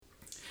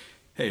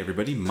Hey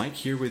everybody, Mike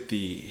here with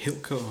the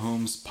Hilco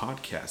Homes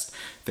podcast.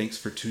 Thanks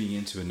for tuning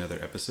in to another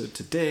episode.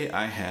 Today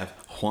I have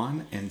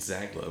Juan and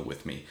Zaglo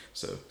with me,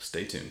 so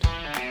stay tuned.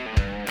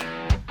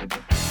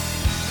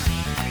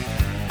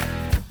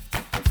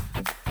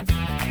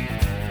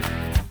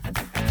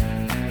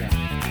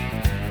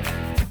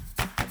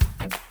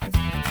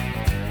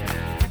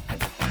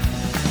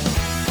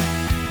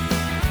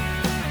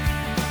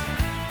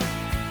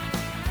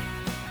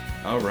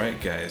 All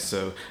right, guys.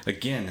 So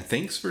again,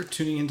 thanks for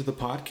tuning into the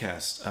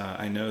podcast.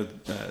 I know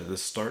the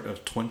start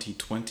of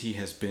 2020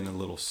 has been a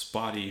little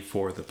spotty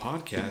for the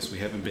podcast. We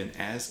haven't been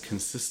as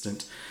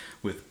consistent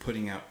with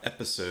putting out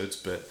episodes,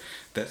 but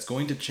that's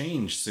going to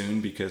change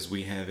soon because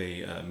we have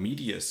a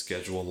media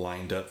schedule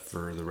lined up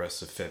for the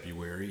rest of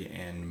February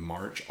and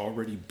March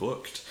already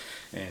booked.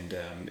 And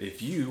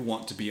if you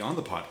want to be on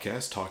the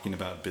podcast talking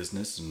about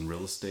business and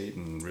real estate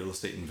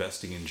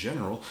investing in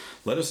general,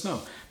 let us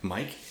know.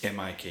 Mike,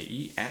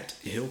 M-I-K-E, at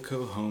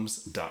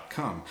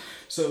hilcohomes.com.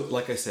 So,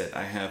 like I said,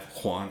 I have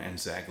Juan and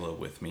Zaglo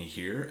with me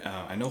here.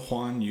 I know,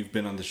 Juan, you've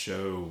been on the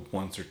show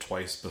once or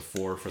twice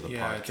before for the podcast.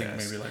 Yeah, I think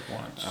maybe like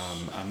once.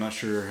 I'm not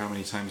sure how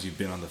many times you've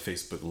been on the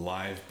Facebook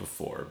Live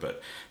before,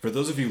 but for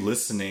those of you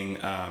listening,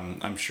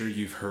 I'm sure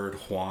you've heard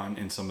Juan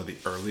in some of the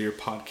earlier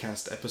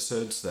podcast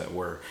episodes that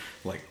were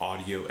like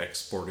audio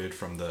exported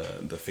from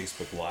the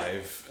Facebook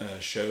Live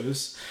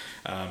shows.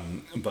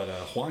 But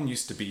Juan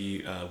used to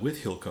be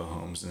with Hilco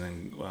Homes, and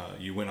then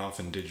you went off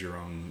and did your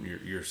own.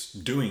 You're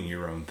doing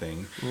your own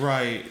thing,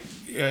 right?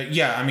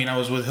 Yeah, I mean, I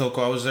was with Hilco.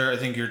 I was there. I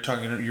think you're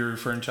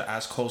referring to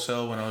Ask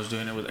Wholesale when I was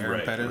doing it with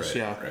Aaron Pettis.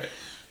 Right.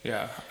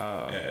 Yeah.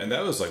 And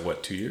that was like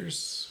what, 2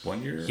 years?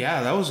 1 year?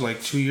 Yeah, that was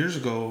like 2 years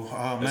ago.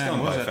 Oh man,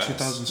 what was that?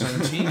 Fast.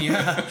 2017.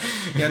 Yeah.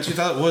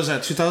 2000. What was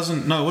that?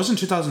 2000? No, it wasn't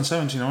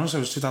 2017. I want to say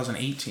it was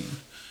 2018.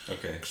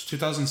 Okay.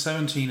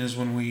 2017 is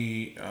when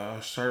we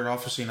started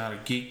officing out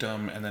of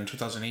Geekdom, and then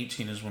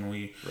 2018 is when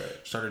we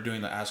started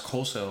doing the Ask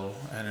Wholesale,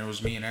 and it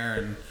was me and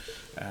Aaron,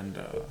 and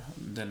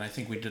then I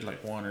think we did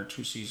like 1 or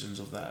 2 seasons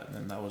of that, and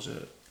then that was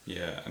it.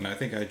 Yeah, and I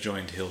think I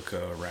joined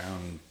Hilco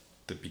around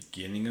the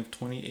beginning of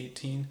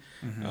 2018.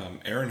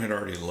 Aaron had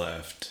already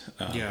left,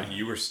 but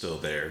you were still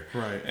there,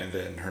 right? And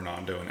then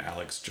Hernando and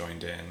Alex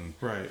joined in,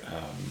 right?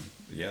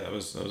 Yeah, that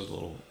was a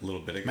little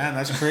bit ago. Man,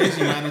 that's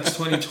crazy, man. It's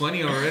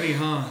 2020 already,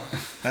 huh?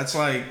 That's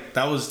like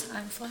that was.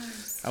 Time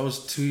flies. That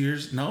was 2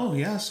 years. No,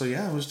 yeah. So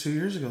yeah, it was 2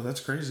 years ago. That's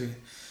crazy.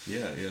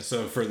 Yeah.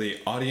 So for the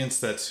audience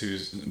that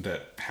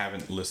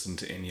haven't listened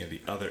to any of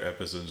the other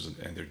episodes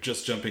and they're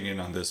just jumping in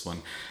on this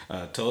one,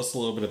 tell us a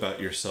little bit about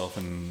yourself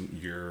and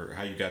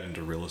how you got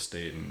into real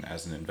estate and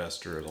as an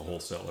investor, as a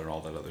wholesaler, and all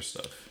that other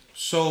stuff.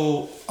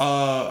 So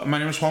my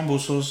name is Juan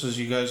Bustos, as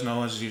you guys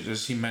know, as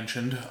he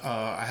mentioned.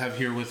 I have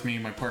here with me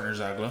my partner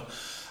Zaglo,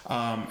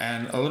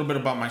 and a little bit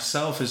about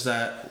myself is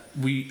that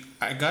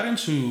I got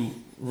into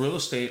real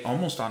estate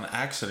almost on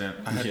accident.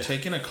 I had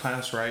taken a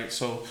class, right?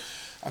 So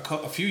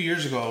a few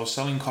years ago, I was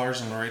selling cars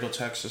in Laredo,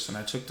 Texas, and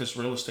I took this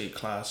real estate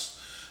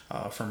class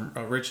from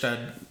a Rich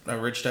Dad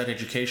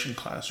education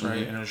class,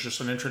 right? And it was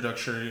just an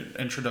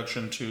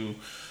introduction to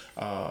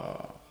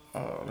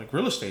like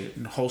real estate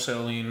and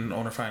wholesaling,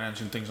 owner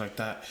financing, things like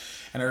that.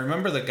 And I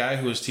remember the guy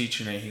who was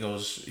teaching it. He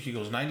goes,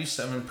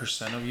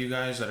 97% of you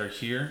guys that are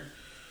here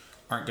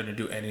aren't going to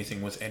do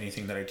anything with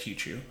anything that I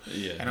teach you.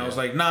 I was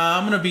like, nah,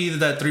 I'm going to be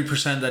that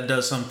 3% that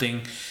does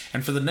something.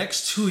 And for the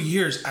next 2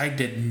 years, I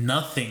did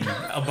nothing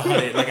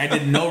about it. Like, I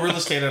did no real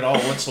estate at all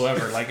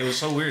whatsoever. Like, it was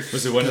so weird.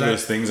 Was it one of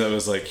those things that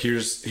was like,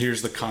 here's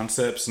the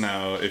concepts.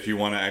 Now, if you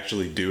want to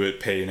actually do it,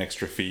 pay an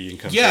extra fee and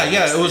come.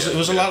 Yeah. It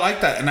was a lot like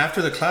that. And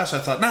after the class, I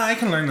thought, nah, I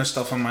can learn this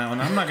stuff on my own.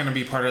 I'm not going to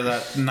be part of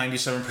that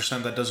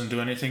 97% that doesn't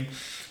do anything.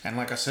 And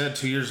like I said,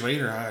 2 years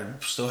later, I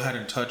still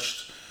hadn't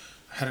touched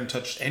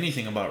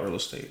anything about real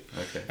estate.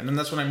 Okay. And then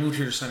that's when I moved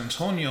here to San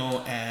Antonio,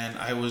 and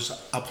I was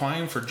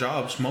applying for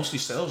jobs, mostly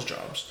sales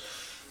jobs.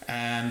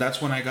 And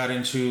that's when I got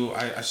into,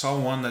 I saw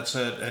one that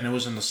said, and it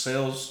was in the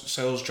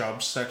sales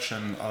jobs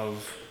section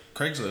of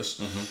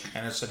Craigslist,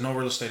 and it said no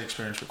real estate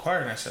experience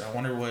required. And I said, I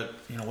wonder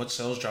what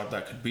sales job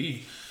that could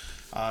be.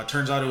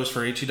 Turns out it was for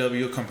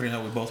ATW, a company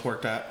that we both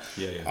worked at.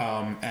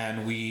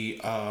 And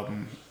we,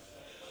 and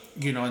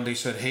they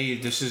said, hey,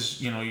 this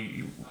is,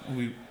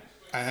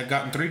 I had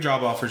gotten 3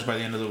 job offers by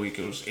the end of the week.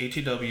 It was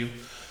ATW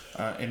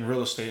in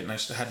real estate, and I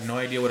had no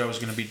idea what I was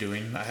going to be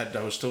doing.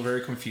 I was still very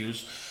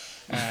confused.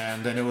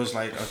 And then it was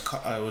like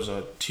it was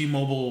a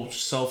T-Mobile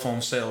cell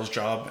phone sales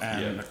job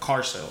and a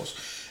car sales.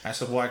 And I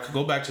said, well, I could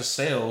go back to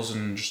sales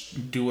and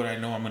just do what I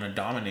know I'm going to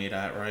dominate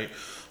at, right?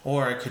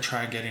 Or I could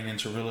try getting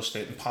into real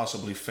estate and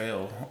possibly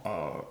fail,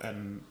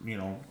 and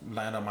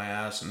land on my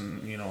ass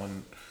and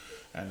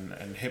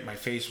and hit my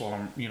face while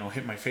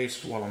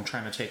I'm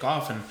trying to take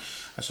off. And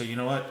I said, you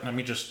know what? Let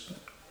me just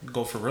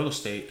go for real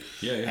estate.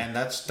 And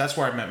that's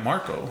where I met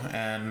Marco,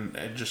 and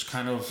it just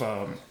kind of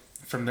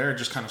from there, it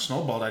just kind of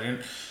snowballed.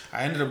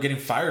 I ended up getting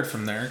fired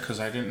from there because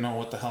I didn't know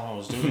what the hell I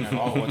was doing at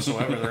all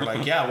whatsoever. They're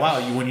like, yeah, wow,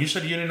 when you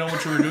said you didn't know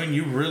what you were doing,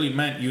 you really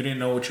meant you didn't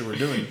know what you were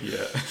doing.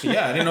 Yeah. So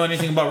yeah, I didn't know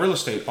anything about real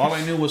estate. All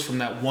I knew was from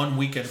that one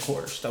weekend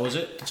course. That was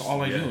it. That's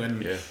all I knew.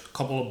 And a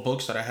couple of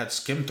books that I had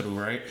skimmed through,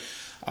 right?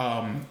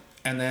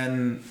 And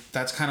then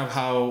that's kind of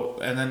how,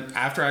 and then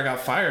after I got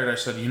fired, I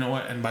said, you know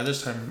what? And by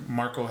this time,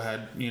 Marco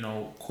had,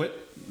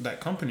 quit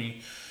that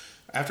company.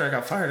 After I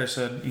got fired, I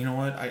said, you know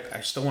what?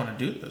 I still want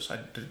to do this.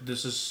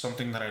 This is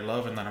something that I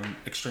love and that I'm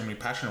extremely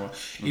passionate about.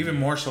 Even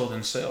more so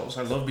than sales.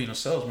 I love being a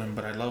salesman,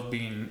 but I love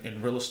being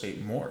in real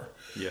estate more.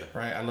 Yeah.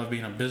 Right. I love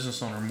being a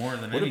business owner more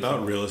than anything. What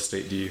about real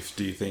estate? Do you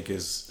think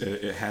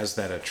it has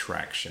that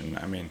attraction?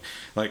 I mean,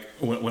 like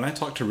when I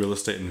talk to real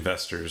estate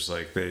investors,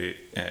 like they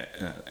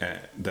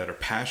that are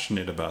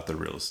passionate about the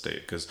real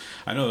estate, because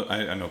I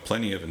know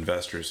plenty of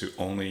investors who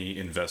only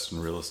invest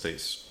in real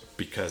estate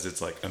because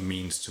it's like a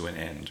means to an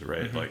end,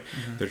 right?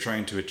 They're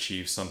trying to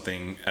achieve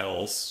something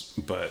else,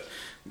 but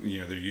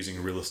they're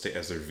using real estate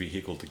as their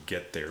vehicle to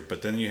get there.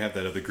 But then you have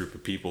that other group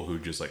of people who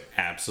just like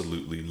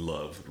absolutely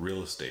love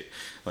real estate.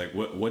 Like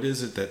what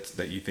is it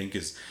that you think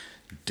is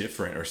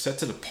different or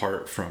sets it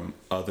apart from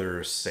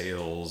other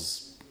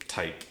sales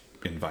type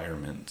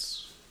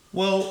environments?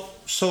 Well,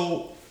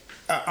 so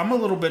I'm a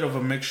little bit of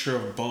a mixture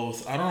of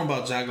both. I don't know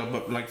about Zagla,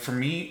 but like for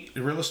me,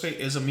 real estate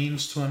is a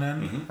means to an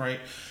end, right?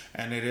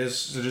 And it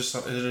is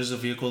a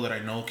vehicle that I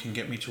know can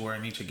get me to where I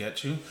need to get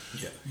to.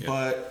 Yeah.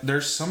 But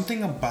there's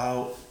something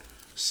about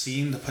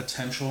seeing the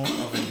potential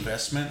of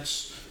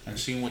investments and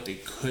seeing what they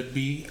could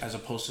be as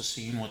opposed to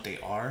seeing what they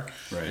are.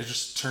 Right. It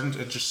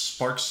just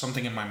sparks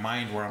something in my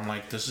mind where I'm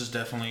like, this is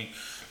definitely,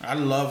 I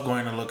love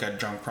going to look at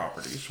junk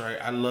properties, right?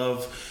 I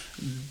love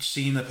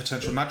seeing the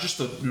potential, not just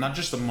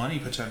the money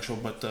potential,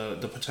 but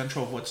the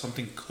potential of what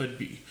something could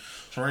be.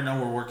 So right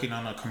now we're working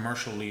on a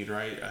commercial lead,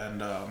 right?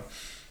 And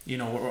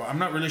I'm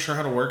not really sure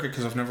how to work it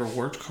because I've never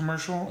worked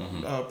commercial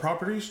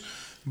properties.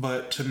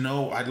 But to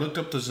know, I looked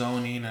up the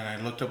zoning and I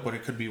looked up what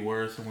it could be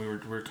worth, and we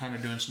were kind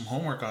of doing some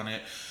homework on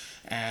it,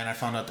 and I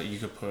found out that you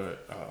could put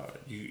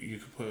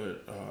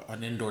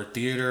an indoor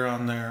theater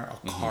on there,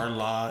 a car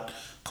lot,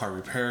 car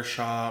repair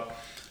shop,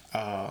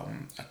 a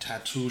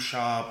tattoo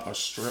shop, a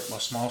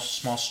small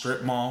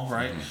strip mall,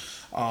 right?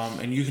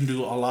 And you can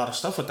do a lot of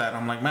stuff with that. And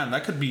I'm like, man,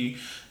 that could be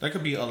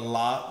a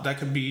lot. That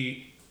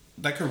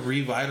could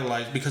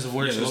revitalize because of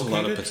where it's located. There's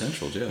a lot of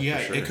potential, for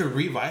sure. It could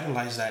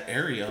revitalize that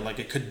area. Like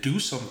it could do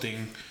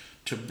something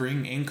to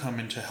bring income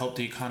and to help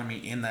the economy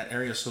in that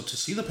area. So to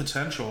see the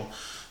potential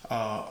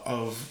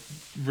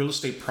of real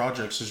estate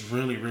projects is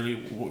really,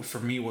 really, for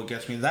me, what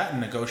gets me. That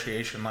and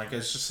negotiation. Like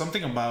it's just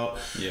something about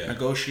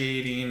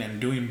negotiating and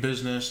doing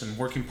business and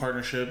working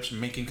partnerships and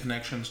making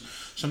connections.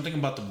 Something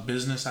about the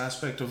business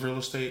aspect of real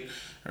estate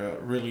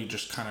really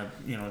just kind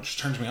of, just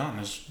turns me on.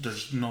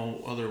 There's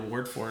no other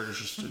word for it. It's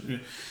just...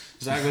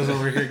 Zach goes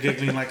over here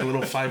giggling like a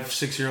little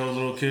 5-6-year-old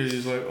little kid.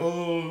 He's like,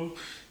 "Oh,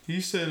 he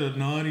said a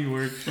naughty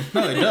word."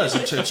 No, it does.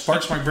 It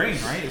sparks my brain,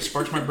 right? It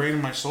sparks my brain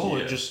and my soul.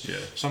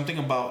 Something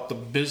about the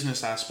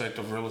business aspect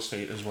of real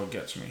estate is what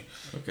gets me.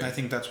 Okay. And I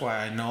think that's why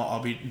I know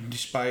I'll be,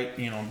 despite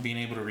being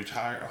able to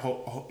retire,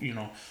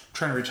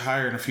 trying to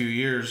retire in a few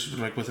years,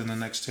 like within the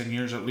next 10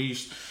 years at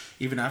least.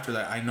 Even after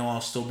that, I know I'll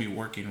still be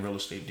working real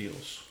estate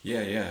deals.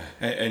 Yeah.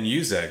 And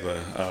you,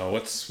 Zagla,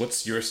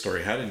 what's your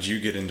story? How did you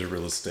get into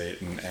real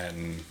estate,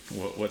 and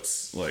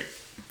what's like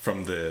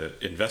from the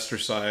investor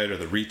side or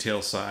the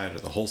retail side or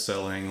the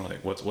wholesaling?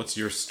 Like, what's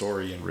your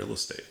story in real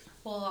estate?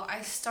 Well,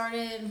 I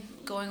started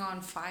going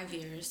on 5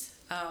 years.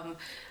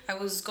 I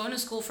was going to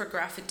school for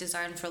graphic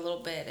design for a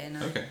little bit, and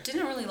I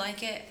didn't really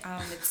like it.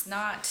 It's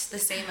not the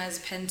same as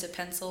pen to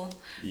pencil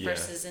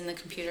versus in the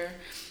computer.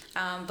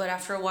 But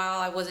after a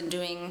while, I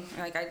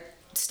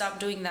stopped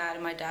doing that,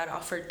 and my dad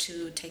offered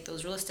to take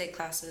those real estate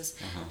classes.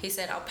 He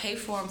said, "I'll pay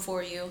for them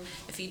for you.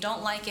 If you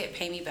don't like it,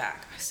 pay me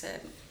back." I said,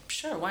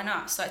 "Sure, why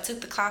not?" So I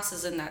took the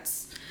classes, and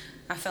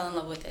I fell in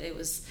love with it. It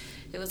was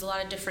a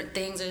lot of different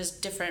things. There's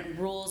different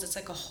rules. It's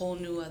like a whole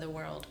new other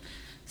world.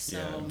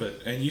 So,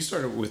 and you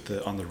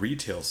started on the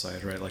retail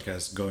side, right? Like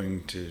as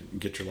going to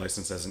get your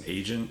license as an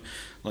agent,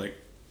 like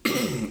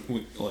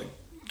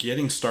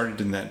getting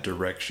started in that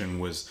direction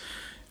was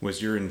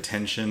your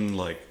intention,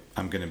 like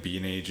I'm going to be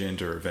an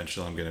agent or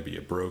eventually I'm going to be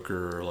a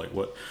broker, or like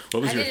what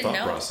was your thought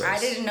process? I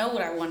didn't know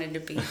what I wanted to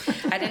be.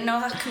 I didn't know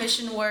how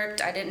commission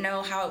worked. I didn't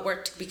know how it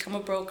worked to become a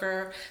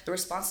broker, the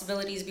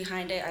responsibilities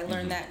behind it. I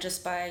learned that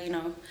just by,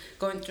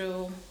 going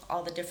through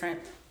all the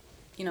different,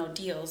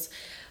 deals.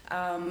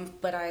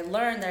 But I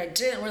learned that I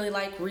didn't really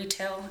like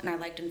retail, and I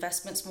liked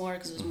investments more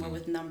because it was more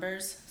with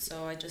numbers.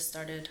 So I just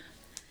started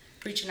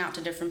reaching out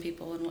to different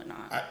people and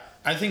whatnot.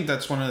 I think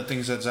that's one of the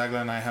things that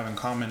Zagla and I have in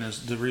common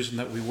is the reason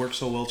that we work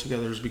so well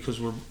together is because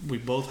we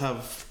both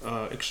have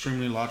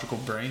extremely logical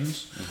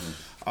brains.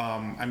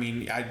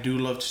 I do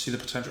love to see the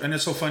potential, and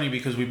it's so funny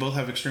because we both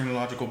have extremely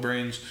logical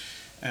brains,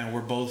 and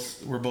we're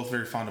both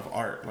very fond of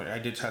art. Like I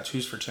did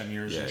tattoos for 10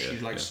 years, and she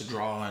likes to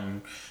draw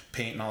and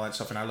paint and all that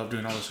stuff, and I love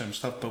doing all the same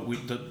stuff. But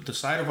the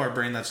side of our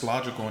brain that's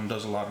logical and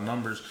does a lot of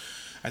numbers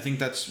I think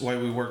that's why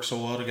we work so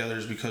well together,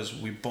 is because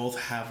we both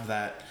have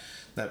that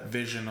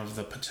vision of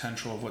the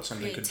potential of what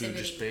something could do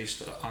just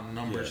based on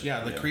numbers.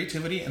 Yeah, the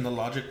creativity and the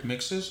logic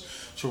mixes.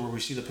 So where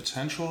we see the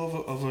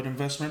potential of an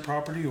investment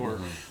property or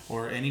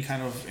any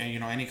kind of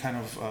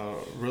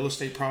real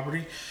estate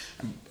property,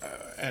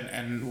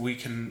 and we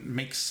can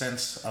make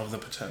sense of the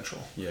potential.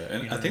 Yeah,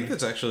 and I think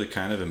that's actually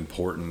kind of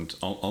important,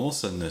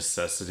 almost a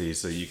necessity,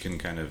 so you can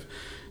kind of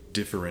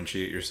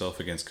differentiate yourself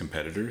against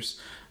competitors.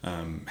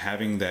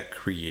 Having that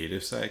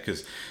creative side,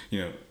 because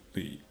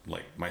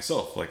like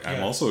myself, like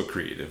I'm also a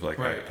creative, like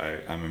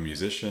I'm a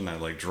musician, I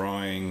like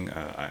drawing,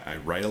 I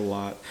write a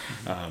lot,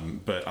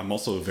 but I'm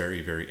also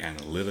very, very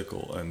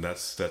analytical, and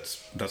that's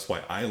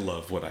why I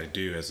love what I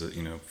do as a,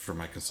 for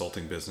my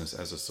consulting business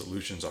as a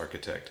solutions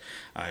architect.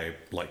 I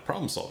like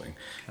problem solving.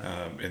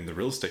 In the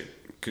real estate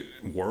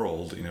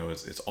world,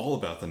 it's all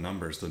about the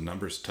numbers. The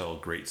numbers tell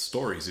great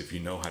stories if you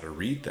know how to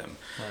read them.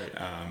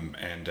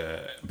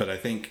 But I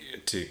think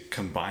to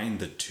combine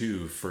the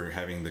two, for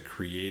having the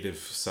creative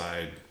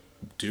side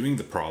doing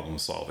the problem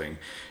solving,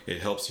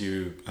 it helps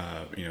you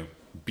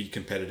be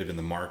competitive in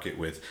the market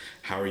with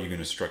how are you going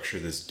to structure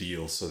this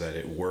deal so that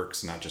it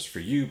works not just for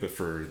you but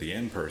for the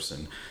end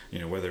person,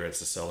 whether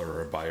it's a seller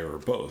or a buyer or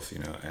both,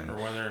 and or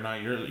whether or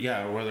not you're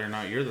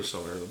the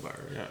seller or the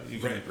buyer. You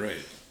right.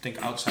 Think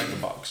outside the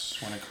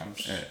box when it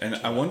comes. And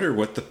I wonder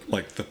what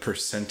the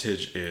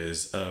percentage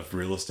is of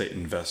real estate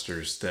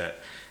investors that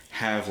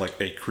have like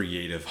a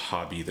creative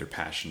hobby they're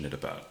passionate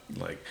about.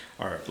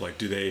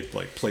 Do they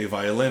like play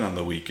violin on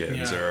the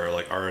weekends, or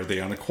are they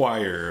on a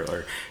choir,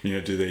 or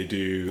do they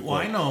do? Well,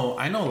 I know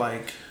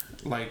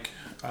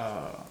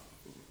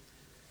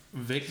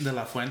Vic de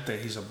la Fuente.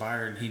 He's a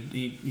buyer, and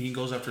he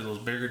goes after those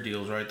bigger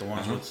deals, right? The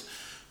ones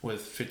with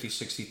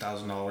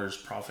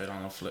 $50,000-$60,000 profit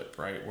on a flip,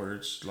 right? Where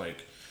it's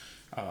like.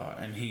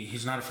 And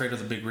he's not afraid of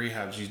the big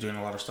rehabs. He's doing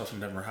a lot of stuff in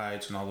Denver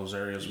Heights and all those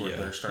areas where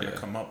they're starting to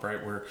come up,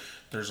 right? Where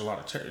there's a lot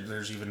of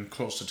there's even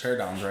close to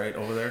teardowns, right,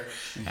 over there,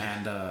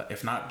 and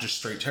if not just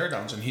straight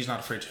teardowns. And he's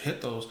not afraid to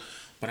hit those.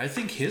 But I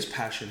think his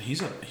passion,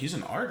 he's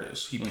an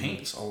artist. He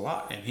paints a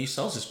lot, and he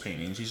sells his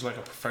paintings. He's like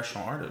a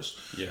professional artist.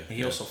 Yeah. And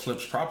he also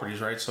flips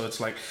properties, right? So it's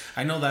like,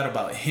 I know that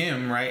about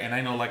him, right? And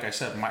I know, like I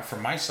said, for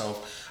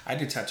myself, I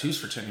did tattoos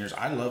for 10 years.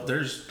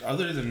 There's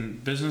other than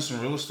business and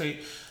real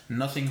estate,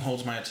 nothing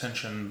holds my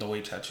attention the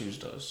way tattoos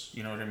does.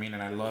 You know what I mean?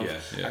 And I love,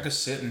 I could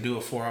sit and do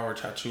a 4-hour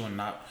tattoo and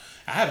not,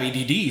 I have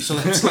ADD, so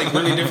it's like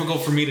really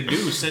difficult for me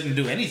to sit and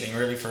do anything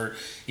really for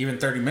even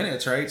 30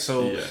 minutes, right?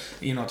 So,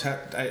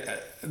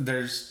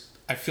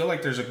 I feel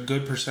like there's a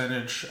good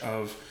percentage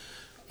of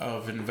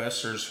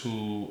investors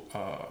who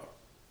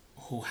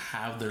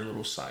have their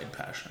little side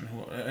passion,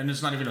 and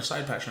it's not even a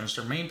side passion; it's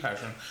their main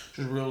passion.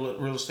 Just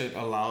real estate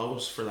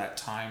allows for that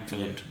time for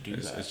them to do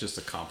that. It's just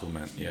a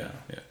compliment. Yeah.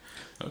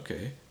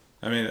 Okay.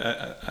 I mean,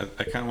 I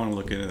kind of want to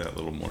look into that a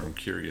little more. I'm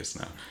curious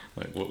now.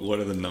 Like, what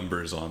are the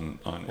numbers on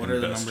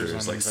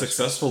investors? Like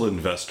successful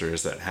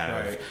investors that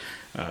have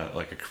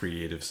like a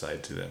creative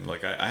side to them.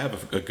 Like I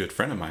have a good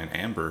friend of mine,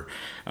 Amber,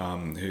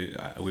 who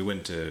we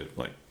went to,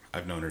 like,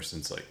 I've known her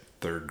since like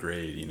 3rd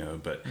grade,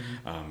 but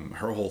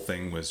her whole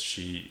thing was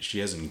she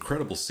has an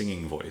incredible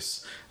singing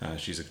voice.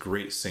 She's a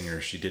great singer.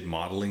 She did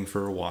modeling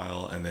for a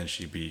while, and then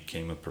she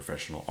became a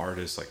professional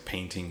artist, like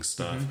painting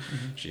stuff.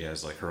 She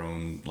has like her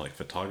own like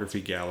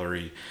photography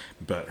gallery,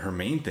 but her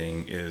main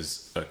thing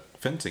is a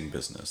fencing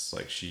business.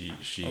 Like she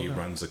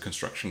runs a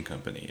construction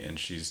company, and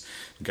she's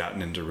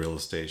gotten into real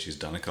estate. She's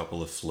done a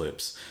couple of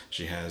flips.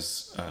 She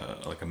has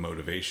like a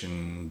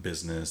motivation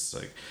business.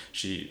 Like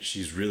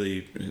she's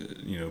really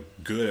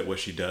good at what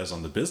she does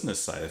on the business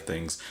side of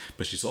things,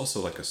 but she's also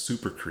like a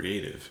super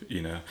creative,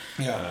 and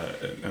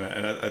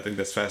I think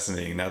that's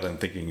fascinating now that I'm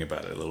thinking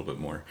about it a little bit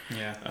more.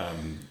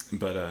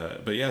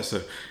 But yeah,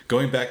 so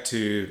going back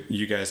to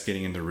you guys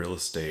getting into real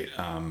estate,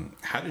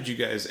 how did you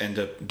guys end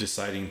up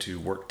deciding to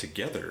work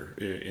together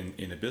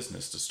in a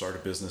business, to start a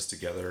business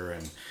together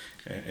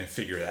and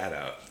figure that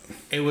out?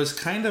 It was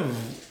kind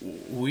of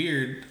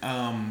weird.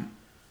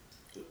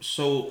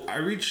 So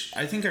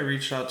I think I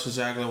reached out to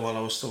Zagla while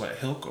I was still at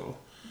Hilco.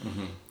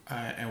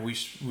 And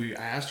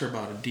I asked her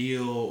about a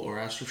deal, or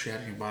asked her if she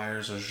had any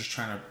buyers. I was just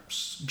trying to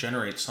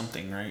generate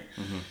something, right?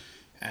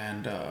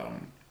 And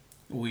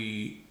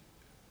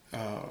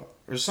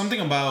there's something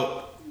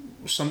about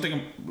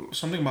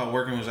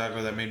working with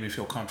Zagla that made me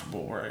feel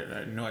comfortable. Right?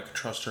 I knew I could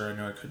trust her. I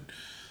knew I could,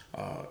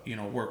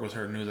 work with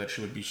her. Knew that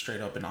she would be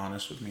straight up and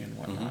honest with me and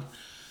whatnot.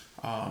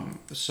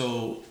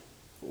 So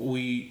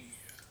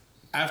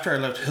after I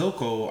left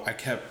Hilco, I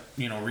kept,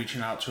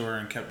 reaching out to her,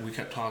 and we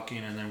kept talking,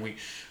 and then we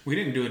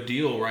didn't do a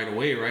deal right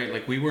away, right?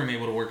 Like, we weren't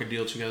able to work a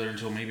deal together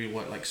until maybe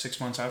 6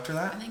 months after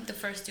that? I think the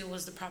first deal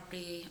was the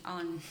property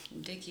on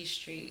Dickey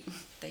Street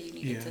that you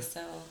needed to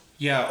sell.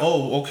 Yeah.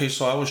 Oh, okay.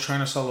 So I was trying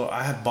to sell.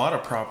 I had bought a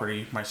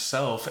property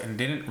myself and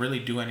didn't really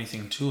do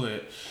anything to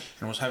it,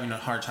 and was having a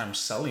hard time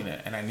selling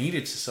it, and I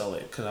needed to sell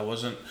it because I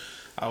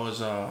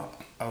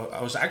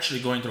was actually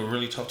going through a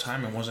really tough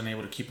time and wasn't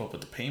able to keep up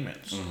with the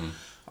payments.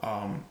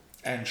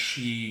 and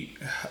she,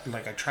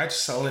 like, I tried to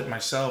sell it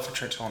myself. I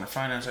tried to owner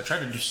finance. I tried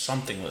to do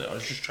something with it. I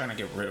was just trying to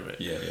get rid of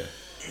it. Yeah.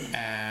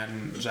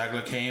 And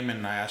Zagla came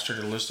and I asked her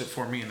to list it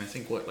for me, and I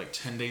think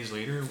 10 days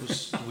later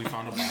we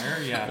found a buyer.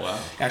 Yeah. Wow.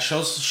 Yeah,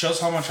 shows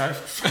how much I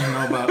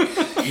know about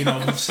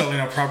selling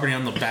a property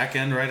on the back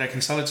end, right? I can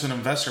sell it to an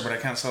investor, but I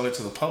can't sell it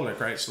to the public,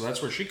 right? So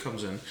that's where she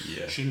comes in.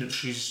 Yeah.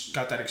 She's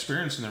got that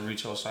experience in the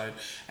retail side,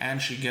 and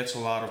she gets a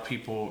lot of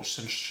people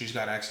since she's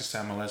got access to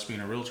MLS being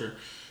a realtor.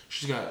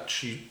 She has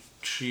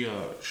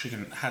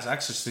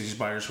access to these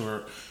buyers who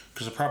are,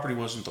 because the property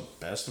wasn't the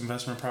best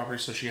investment property,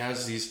 so she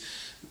has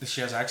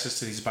access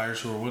to these buyers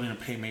who are willing to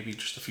pay maybe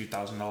just a few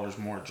 $1,000s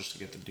more just to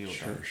get the deal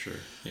done. Sure.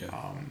 Yeah.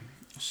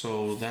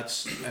 So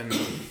that's, and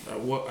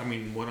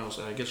what else?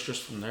 I guess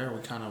just from there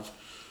we kind of.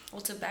 Well,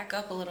 to back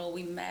up a little,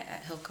 we met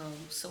at Hilco,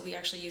 so we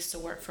actually used to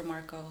work for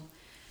Marco,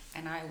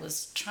 and I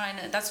was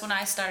that's when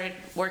I started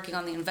working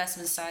on the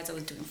investment side. I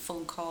was doing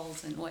phone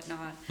calls and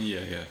whatnot.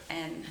 Yeah.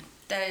 And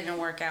that didn't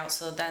work out,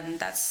 so then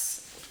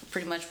that's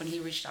pretty much when he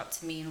reached out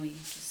to me, and we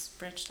just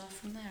branched off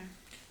from there.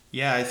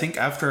 Yeah, I think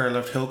after I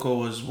left Hilco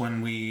was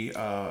when we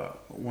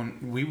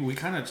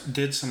kind of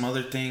did some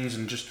other things,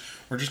 and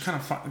we're just kind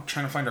of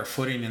trying to find our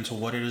footing into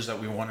what it is that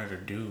we wanted to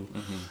do.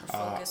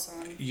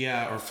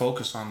 Mm-hmm. Or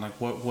focus on like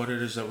what it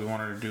is that we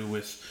wanted to do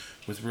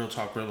with Real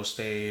Talk Real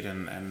Estate,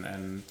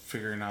 and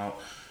figuring out,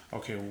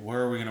 okay,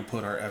 where are we going to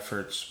put our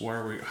efforts?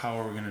 How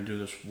are we going to do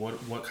this?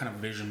 What kind of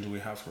vision do we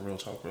have for Real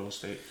Talk Real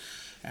Estate?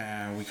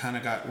 And we kind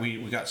of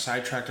got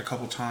sidetracked a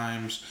couple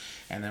times,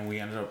 and then we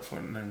ended up,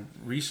 and then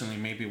recently,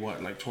 maybe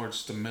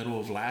towards the middle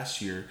of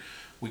last year,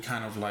 we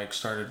kind of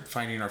started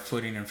finding our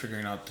footing and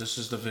figuring out, this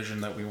is the vision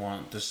that we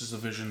want, this is the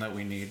vision that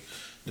we need,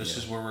 this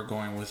is where we're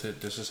going with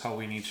it, this is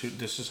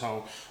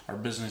how our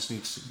business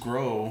needs to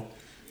grow,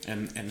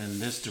 and in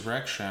this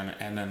direction.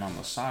 And then on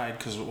the side,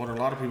 because what a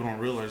lot of people don't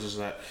realize is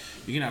that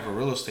you can have a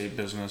real estate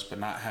business but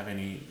not have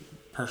any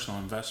personal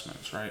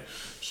investments, right?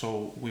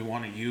 So we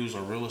want to use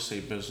our real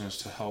estate business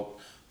to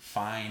help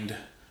find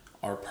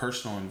our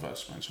personal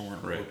investments, and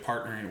we're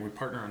partnering. We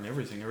partner on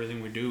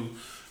everything we do.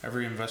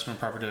 Every investment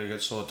property that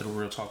gets sold through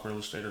Real Talk Real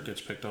Estate or gets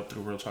picked up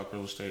through Real Talk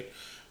Real Estate,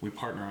 we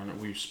partner on it.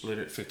 We split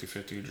it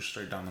 50-50, just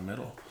straight down the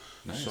middle.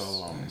 Nice.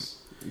 So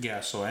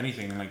yeah, so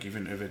anything, like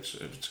even if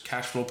it's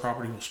cash flow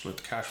property, we'll split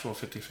the cash flow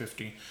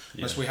 50-50.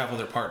 Unless we have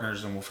other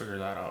partners, then we'll figure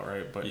that out,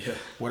 right? But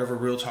whatever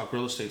Real Talk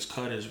Real Estate's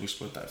cut is, we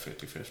split that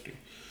 50-50.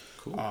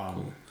 Cool.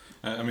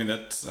 I mean,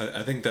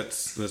 I think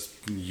that's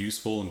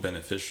useful and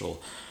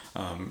beneficial,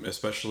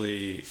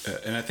 especially,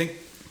 and I think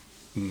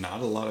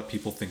not a lot of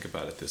people think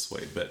about it this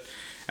way, but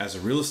as a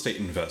real estate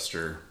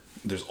investor,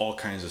 there's all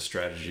kinds of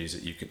strategies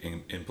that you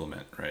can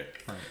implement, right?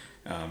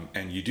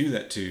 And you do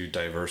that to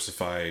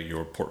diversify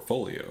your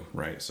portfolio,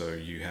 right? So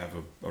you have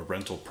a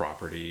rental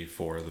property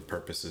for the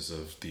purposes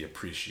of the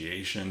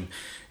appreciation,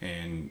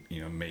 and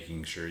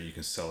making sure you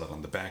can sell it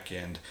on the back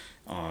end.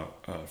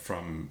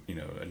 From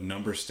a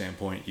number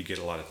standpoint, you get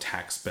a lot of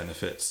tax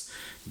benefits,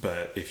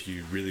 but if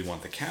you really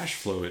want the cash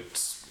flow,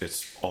 it's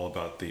all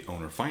about the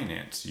owner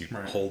finance. You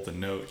hold the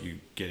note, you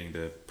getting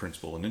the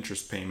principal and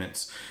interest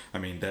payments. I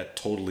mean, that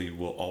totally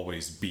will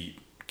always beat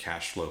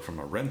cash flow from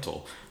a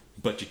rental,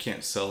 but you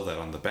can't sell that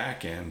on the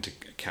back end to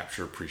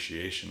capture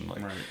appreciation.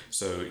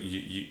 So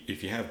you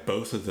if you have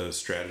both of those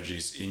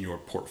strategies in your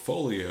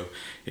portfolio,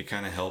 it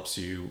kind of helps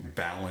you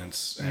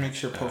balance. It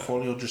makes your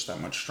portfolio just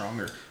that much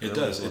stronger. It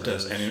does.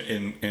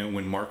 And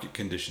when market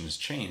conditions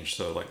change,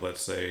 so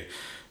let's say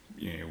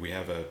we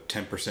have a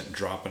 10%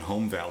 drop in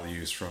home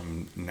values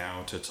from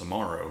now to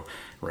tomorrow,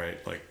 right?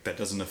 That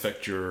doesn't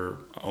affect your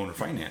owner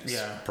finance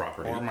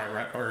property.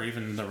 Or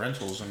even the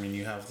rentals. I mean,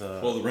 you have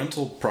the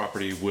rental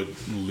property would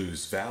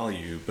lose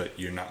value, but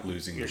you're not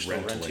losing the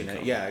rental income.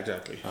 It. Yeah,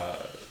 exactly.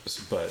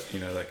 But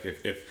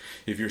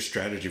if your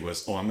strategy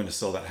was, I'm going to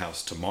sell that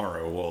house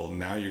tomorrow, well,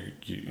 now you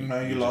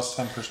lost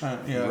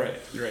 10%. Yeah.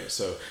 Right.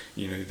 So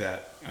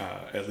that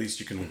at least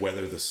you can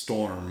weather the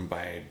storm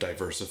by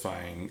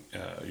diversifying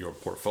your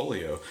portfolio.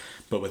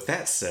 But with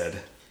that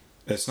said,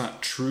 that's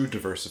not true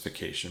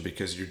diversification,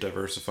 because you're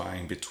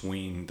diversifying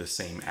between the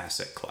same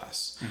asset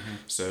class. Mm-hmm.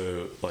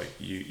 So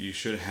you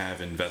should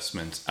have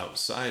investments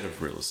outside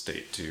of real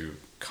estate to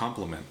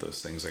complement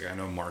those things. I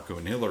know Marco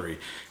and Hillary,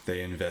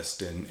 they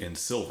invest in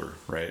silver,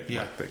 right?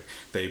 Yeah.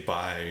 They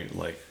buy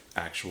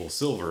actual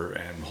silver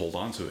and hold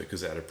on to it because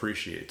that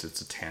appreciates.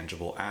 It's a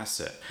tangible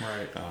asset.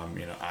 Right.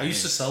 I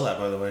used to sell that,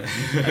 by the way.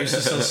 I used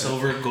to sell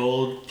silver,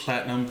 gold,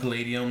 platinum,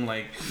 palladium,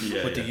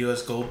 with the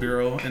U.S. Gold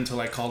Bureau,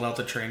 until I called out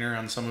the trainer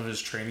on some of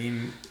his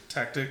training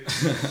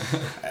tactics.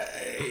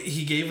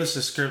 He gave us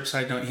a script.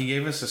 Side note, he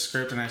gave us a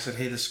script, and I said,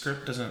 hey, the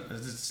script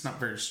it's not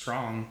very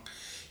strong.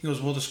 He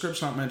goes, well, the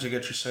script's not meant to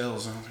get you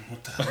sales. And I'm like,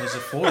 what the hell is it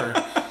for?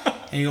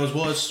 And he goes,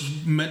 well,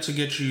 it's meant to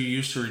get you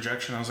used to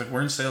rejection. I was like,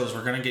 we're in sales.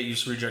 We're going to get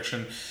used to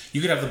rejection. You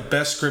could have the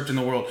best script in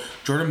the world.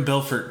 Jordan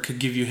Belfort could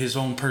give you his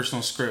own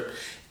personal script,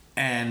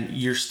 and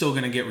you're still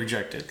going to get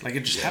rejected. It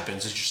just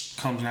happens. It just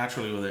comes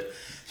naturally with it.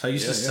 So I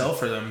used to sell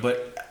for them.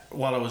 But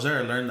while I was there,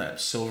 I learned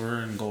that silver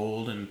and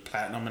gold and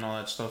platinum and all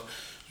that stuff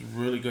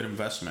really good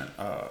investment.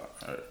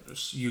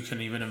 You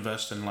can even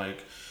invest in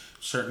like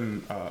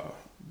certain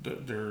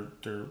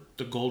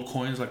the gold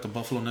coins, like the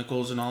Buffalo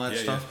nickels and all that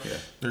stuff. Yeah.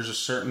 There's a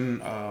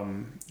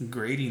certain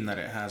grading that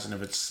it has, and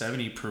if it's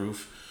 70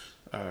 proof,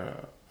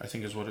 I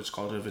think is what it's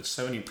called. If it's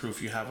 70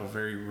 proof, you have a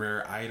very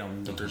rare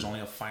item that there's only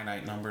a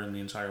finite number in the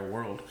entire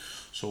world.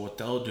 So what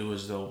they'll do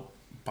is they'll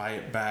buy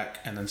it back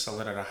and then sell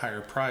it at a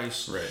higher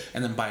price, right,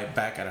 and then buy it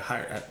back at a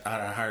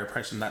higher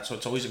price than that. So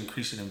it's always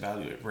increasing in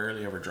value. It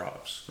rarely ever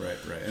drops. Right.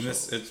 And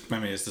it's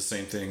the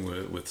same thing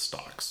with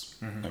stocks.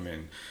 I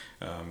mean,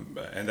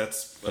 and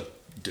that's a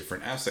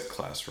different asset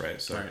class, right?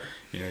 So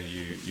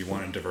you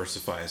want to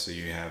diversify, so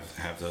you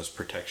have those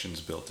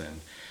protections built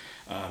in.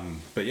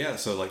 But yeah,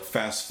 so like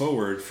fast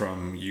forward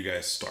from you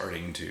guys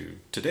starting to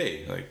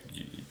today, like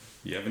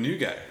you have a new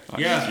guy.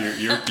 Yeah,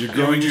 you're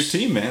growing your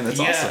team, man. That's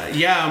awesome.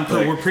 Yeah,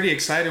 we're pretty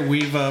excited.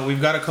 We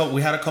had a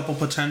couple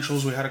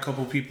potentials. We had a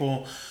couple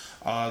people.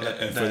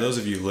 And for those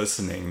of you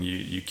listening,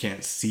 you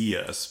can't see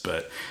us,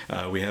 but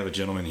we have a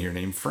gentleman here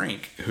named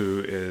Frank, who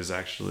is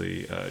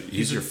actually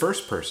he's your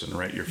first person,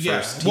 right? Your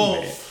first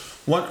teammate.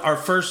 Not our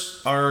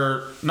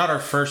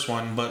first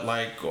one, but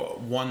like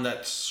one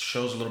that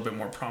shows a little bit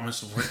more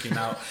promise of working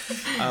out.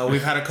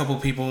 We've had a couple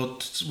people.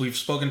 We've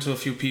spoken to a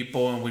few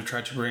people, and we've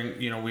tried to bring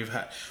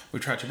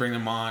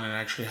them on and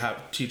actually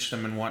teach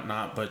them and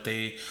whatnot. But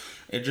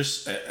I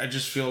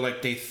just feel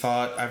like they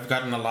thought. I've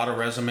gotten a lot of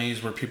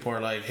resumes where people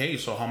are like, "Hey,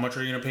 so how much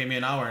are you gonna pay me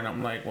an hour?" And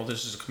I'm like, "Well,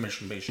 this is a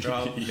commission-based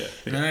job."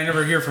 And then I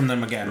never hear from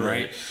them again,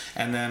 right?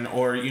 And then,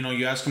 or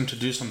you ask them to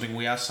do something.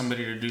 We asked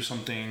somebody to do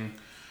something.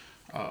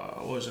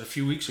 What was it? A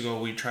few weeks ago,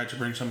 we tried to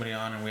bring somebody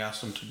on, and we asked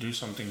them to do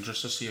something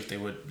just to see if they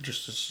would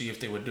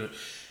do it.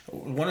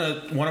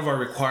 One of our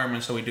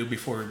requirements that we do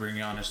before we bring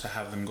you on is to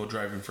have them go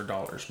driving for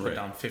dollars, put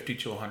down 50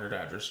 to 100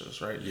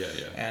 addresses, right? Yeah.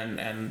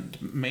 And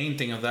the main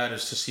thing of that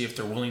is to see if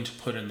they're willing to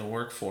put in the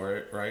work for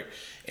it, right?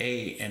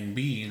 A, and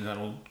B,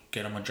 that'll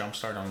get them a jump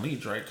start on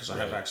leads, right? Because I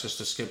have access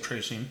to skip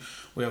tracing.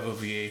 We have a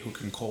VA who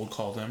can cold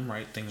call them,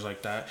 right? Things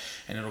like that,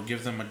 and it'll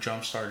give them a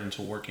jump start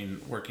into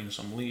working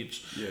some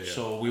leads.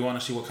 So we want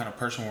to see what kind of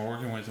person we're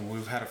working with, and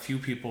we've had a few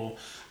people.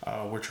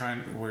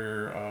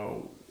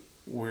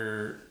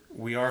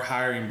 We are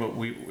hiring, but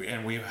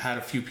we've had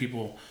a few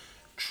people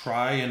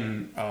try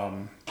and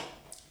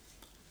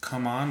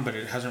come on, but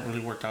it hasn't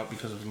really worked out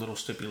because of little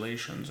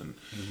stipulations. And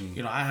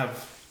I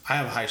have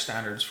high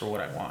standards for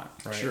what I want,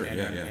 right? Sure, and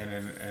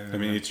I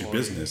mean, it's your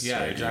business.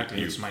 Yeah, right?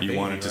 exactly. It's my baby, you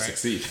want it to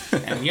succeed.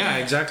 And yeah,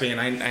 exactly.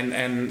 And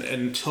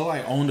until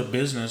I owned a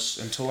business,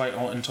 until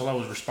I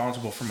was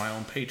responsible for my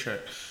own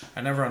paycheck,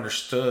 I never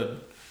understood,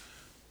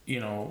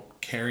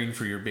 caring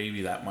for your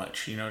baby that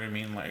much. You know what I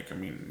mean?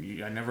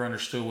 I never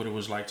understood what it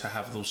was like to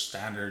have those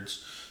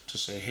standards to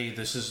say, hey,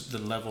 this is the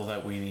level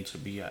that we need to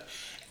be at.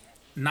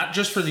 Not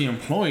just for the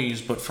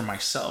employees, but for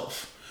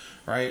myself.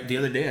 Right? The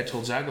other day I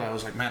told Zagla, I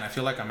was like, man, I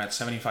feel like I'm at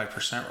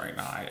 75% right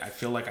now. I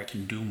feel like I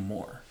can do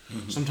more.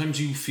 Sometimes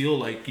you feel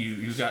like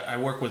I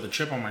work with a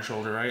chip on my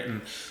shoulder, right?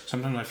 And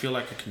sometimes I feel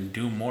like I can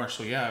do more.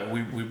 So yeah,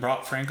 we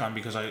brought Frank on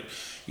because I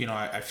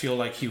feel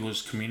like he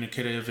was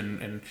communicative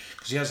and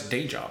because he has a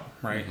day job,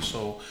 right?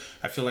 So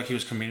I feel like he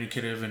was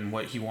communicative in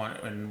what he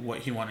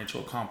wanted to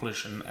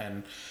accomplish,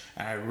 and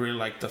I really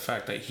like the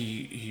fact that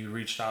he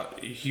reached out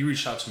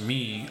to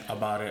me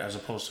about it as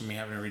opposed to me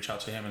having to reach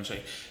out to him and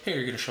say, hey,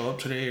 you're gonna show up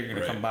today, you're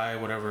gonna come by,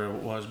 whatever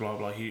it was, blah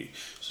blah. He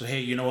said,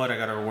 hey, you know what, I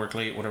gotta work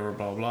late, whatever,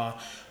 blah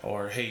blah.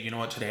 Or hey, you know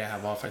what, today I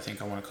have off, I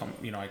think I want to come,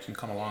 I can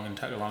come along and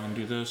tag along and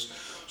do this.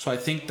 So I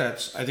think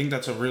that's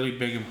a really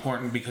big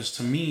important, because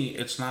to me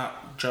it's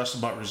not just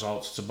about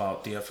results, it's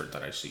about the effort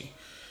that I see.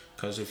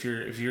 Because if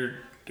you're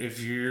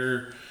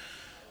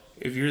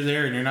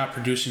there and you're not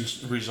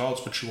producing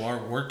results, but you are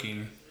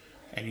working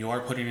and you are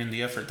putting in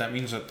the effort, that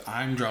means that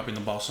I'm dropping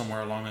the ball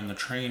somewhere along in the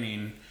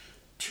training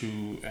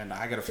and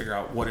I got to figure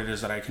out what it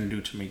is that I can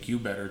do to make you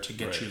better, to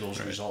get you those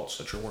results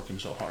that you're working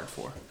so hard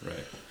for.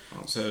 Right.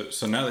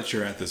 So now that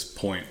you're at this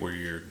point where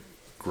you're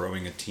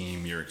growing a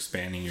team, you're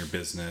expanding your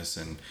business,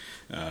 and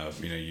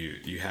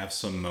you have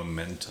some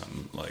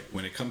momentum, like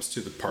when it comes to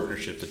the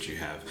partnership that you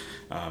have,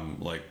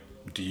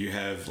 do you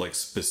have like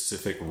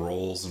specific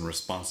roles and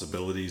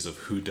responsibilities of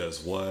who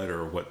does what,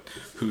 or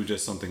who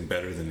does something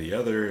better than the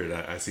other? And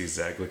I see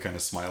Zagla kind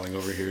of smiling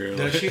over here.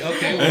 Does she?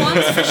 Okay.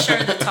 One's for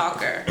sure the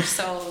talker.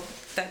 So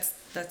that's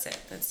it.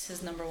 That's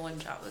his number one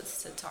job,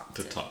 is to talk.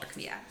 To talk.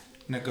 Yeah.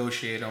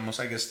 Negotiate, almost,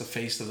 I guess, the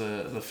face of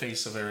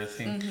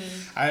everything.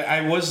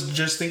 I was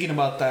just thinking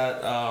about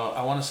that.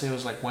 I want to say it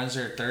was like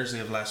Wednesday or Thursday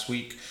of last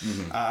week.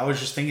 I was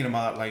just thinking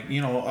about, like,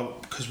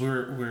 because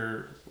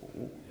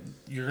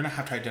you're gonna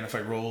have to identify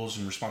roles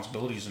and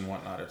responsibilities and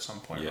whatnot at some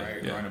point,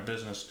 right? You're in a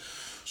business.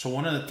 So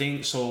one of the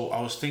things, so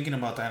I was thinking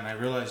about that, and I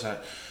realized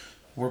that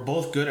we're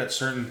both good at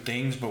certain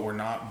things, but we're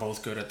not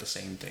both good at the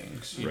same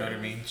things. You know what I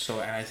mean? So,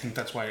 and I think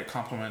that's why it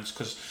complements,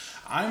 because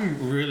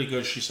I'm really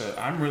good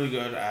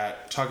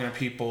at talking to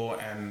people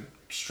and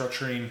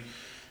structuring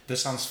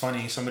this sounds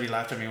funny. Somebody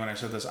laughed at me when I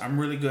said this. I'm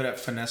really good at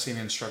finessing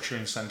and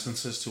structuring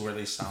sentences to where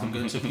they sound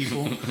good to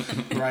people,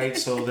 right?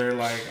 So they're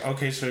like,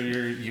 okay, so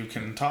you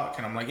can talk,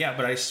 and I'm like, yeah,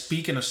 but I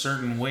speak in a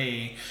certain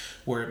way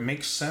where it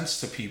makes sense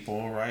to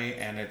people, right?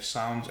 And it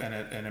sounds and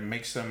it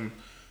makes them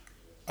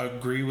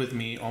agree with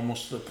me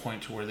almost to the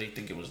point to where they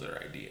think it was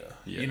their idea.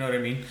 You know what I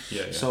mean?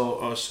 Yeah.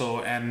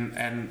 So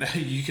and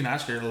you can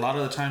ask her a lot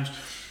of the times.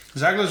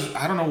 Zagla's,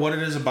 I don't know what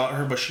it is about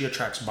her, but she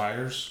attracts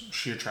buyers.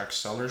 She attracts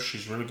sellers.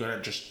 She's really good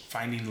at just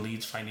finding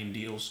leads, finding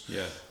deals.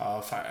 Yeah.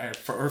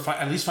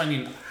 At least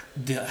finding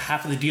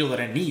half of the deal that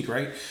I need,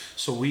 right?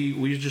 So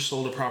we just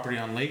sold a property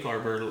on Lake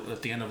Arbor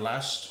at the end of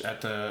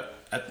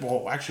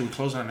actually we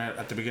closed on it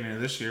at the beginning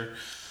of this year.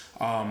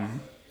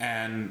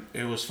 And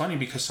it was funny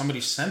because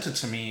somebody sent it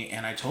to me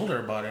and I told her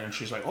about it and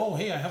she's like, oh,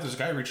 hey, I have this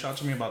guy reached out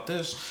to me about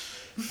this.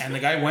 And the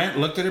guy went,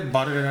 looked at it,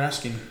 bought it at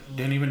asking.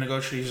 Didn't even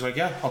negotiate. He's like,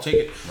 yeah, I'll take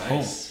it.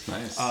 Nice. Boom.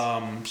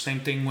 Nice.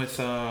 Same thing with...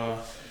 so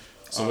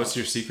what's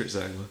your secret,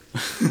 Zagla?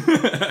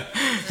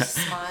 Just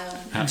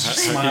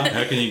smile.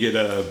 How can you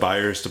get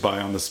buyers to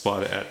buy on the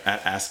spot at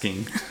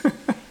asking?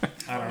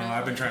 I don't know.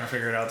 I've been trying to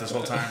figure it out this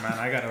whole time, man.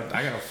 I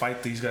gotta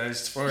fight these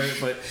guys for it.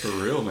 But for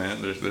real,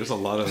 man, there's a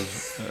lot of,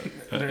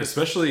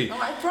 especially. Oh,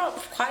 I brought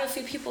quite a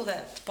few people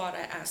that bought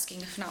at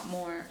asking, if not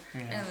more,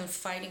 and then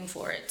fighting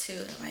for it too.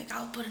 Like,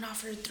 I'll put an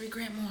offer of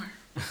 $3,000 more.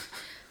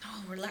 No,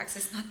 relax.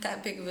 It's not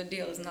that big of a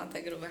deal. It's not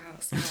that good of a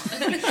house.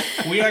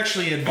 We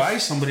actually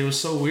advised somebody. It was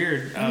so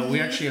weird. We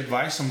actually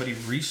advised somebody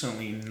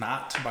recently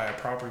not to buy a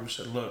property. We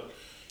said, look,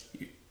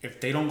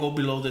 if they don't go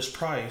below this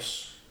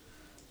price,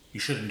 you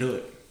shouldn't do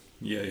it.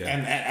 Yeah.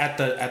 And at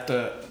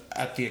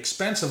the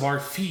expense of our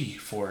fee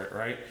for it,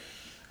 right?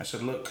 I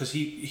said, look, because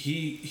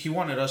he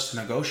wanted us to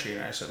negotiate.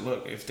 And I said,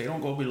 look, if they don't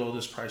go below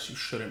this price, you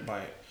shouldn't buy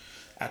it.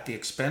 At the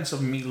expense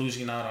of me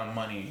losing out on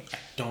money, I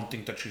don't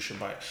think that you should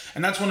buy it.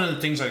 And that's one of the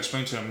things I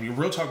explained to him. Your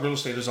Real Talk Real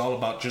Estate is all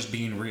about just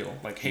being real.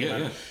 Like, hey,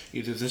 man,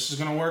 either this is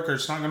going to work or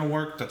it's not going to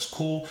work. That's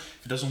cool.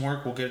 If it doesn't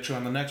work, we'll get you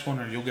on the next one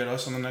or you'll get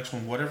us on the next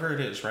one. Whatever it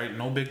is, right?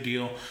 No big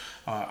deal.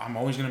 I'm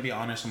always going to be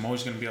honest. I'm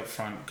always going to be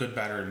upfront, good,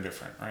 bad, or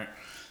indifferent, right?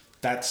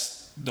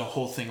 That's the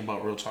whole thing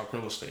about Real Talk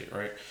Real Estate,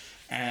 right?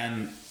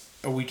 And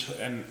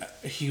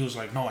he was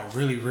like, no, I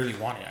really, really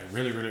want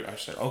it. I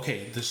said,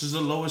 okay, this is the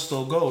lowest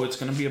they'll go. It's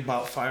going to be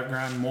about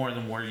 $5,000 more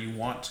than where you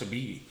want to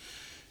be.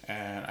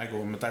 And I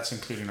go, but that's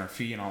including our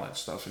fee and all that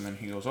stuff. And then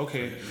he goes,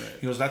 okay. Right.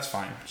 He goes, that's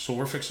fine. So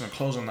we're fixing to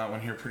close on that one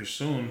here pretty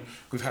soon.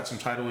 We've had some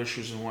title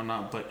issues and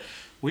whatnot, but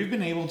we've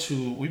been able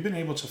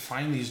to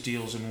find these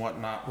deals and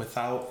whatnot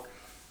without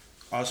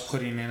us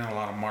putting in a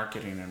lot of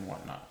marketing and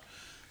whatnot.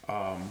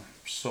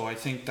 So I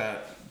think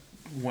that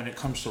when it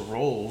comes to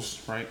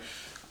roles, right,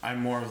 I'm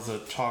more of the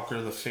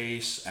talker, the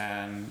face,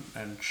 and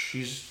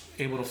she's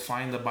able to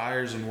find the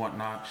buyers and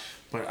whatnot.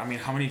 But I mean,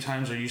 how many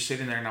times are you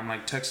sitting there and I'm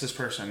like, text this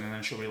person, and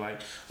then she'll be like,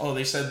 oh,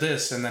 they said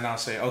this, and then I'll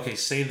say, okay,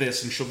 say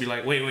this, and she'll be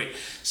like, wait,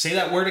 say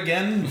that word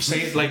again,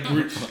 say it like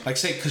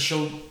say, because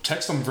she'll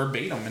text them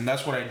verbatim, and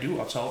that's what I do.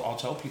 I'll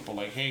tell people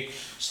like, hey,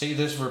 say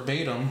this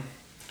verbatim,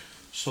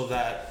 so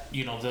that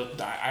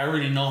I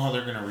already know how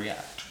they're gonna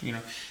react.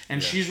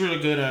 And she's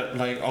really good at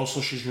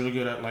she's really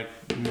good at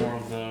more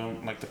of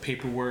the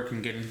paperwork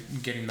and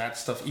getting that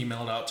stuff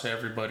emailed out to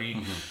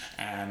everybody,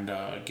 and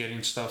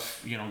getting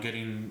stuff,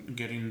 getting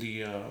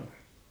the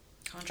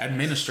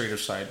administrative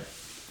side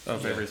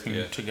of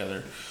everything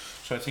together.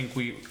 So I think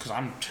because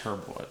I'm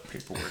terrible at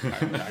paperwork.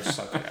 I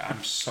suck at it.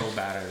 I'm so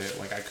bad at it.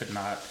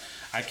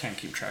 I can't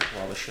keep track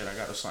of all the shit I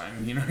gotta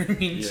sign. You know what I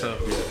mean? Yeah.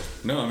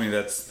 No, I mean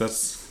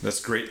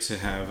that's great to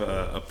have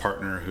a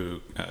partner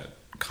who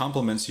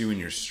complements you in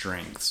your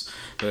strengths,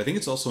 but I think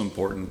it's also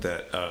important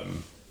that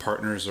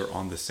partners are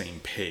on the same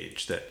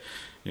page. That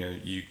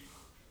you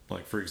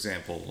like, for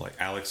example, like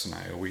Alex and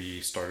I, we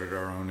started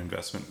our own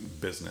investment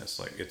business.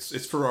 Like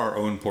it's for our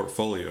own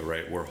portfolio,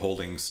 right? We're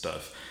holding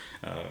stuff.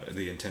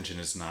 The intention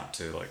is not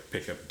to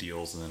pick up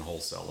deals and then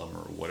wholesale them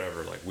or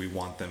whatever. We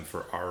want them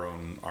for our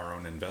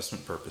own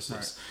investment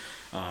purposes.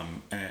 Right.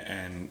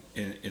 And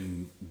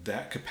in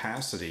that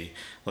capacity,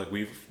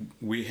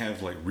 we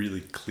have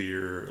really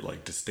clear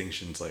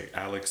distinctions. Like,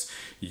 Alex,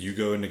 you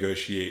go and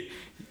negotiate,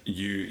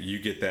 you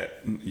get that,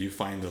 you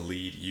find the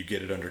lead, you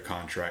get it under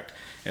contract,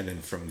 and then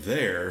from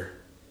there,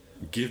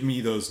 give me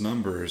those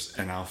numbers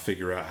and I'll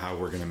figure out how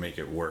we're going to make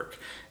it work.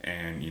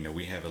 And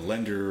we have a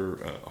lender,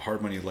 a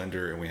hard money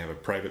lender, and we have a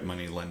private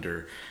money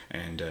lender,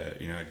 and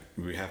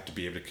we have to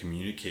be able to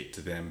communicate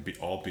to them,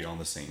 all be on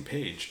the same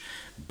page.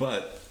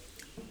 But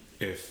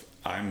if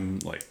I'm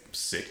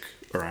sick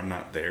or I'm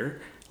not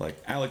there,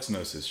 Alex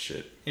knows his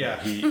shit.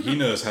 Yeah, he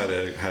knows how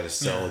to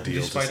sell a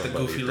deal despite to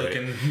somebody, the goofy right?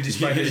 looking,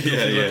 despite his goofy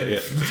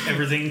looking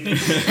everything,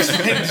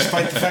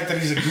 despite the fact that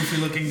he's a goofy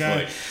looking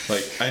guy.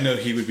 I know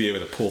he would be able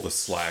to pull the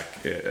slack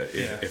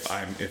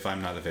if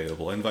I'm not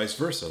available, and vice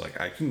versa.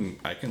 I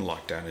can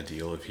lock down a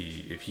deal if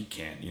he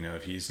can't.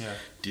 If he's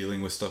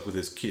dealing with stuff with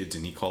his kids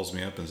and he calls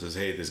me up and says,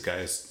 hey, this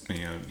guy's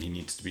he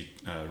needs to be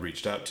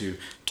reached out to.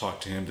 Talk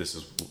to him. This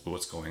is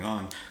what's going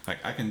on.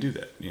 I can do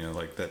that.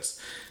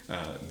 That's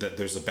that.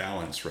 There's a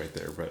balance right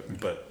there,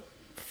 but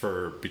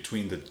for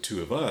between the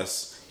two of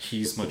us,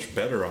 he's much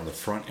better on the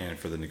front end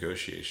for the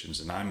negotiations,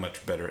 and I'm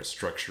much better at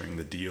structuring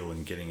the deal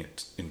and getting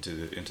it into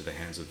the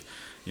hands of,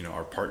 you know,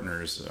 our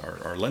partners,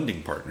 our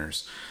lending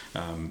partners.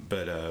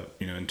 But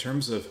you know, in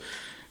terms of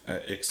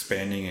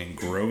expanding and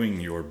growing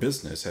your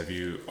business, have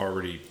you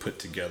already put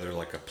together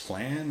like a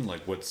plan?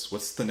 Like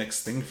what's the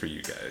next thing for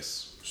you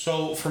guys?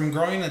 So from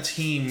growing a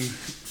team,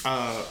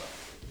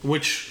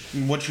 which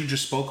what you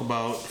just spoke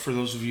about, for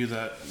those of you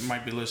that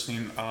might be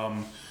listening,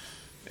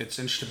 it's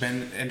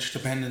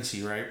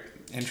interdependency, right?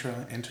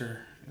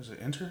 Is it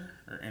inter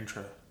or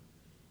intra?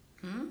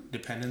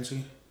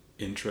 Dependency?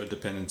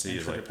 Intradependency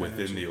is like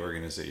within the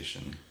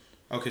organization.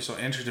 Okay, so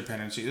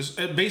interdependency is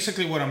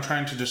basically what I'm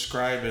trying to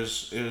describe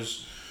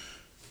is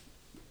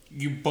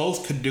you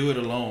both could do it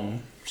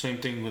alone. Same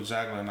thing with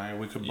Zagla and I.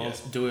 We could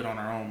both do it on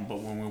our own,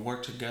 but when we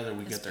work together,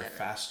 we get there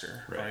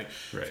faster, right?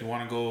 If you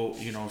want to go,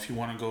 you know, if you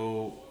want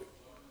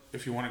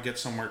to get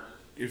somewhere,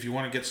 if you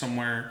want to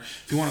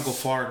go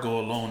far, go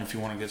alone. If you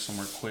want to get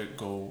somewhere quick,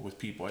 go with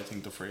people. I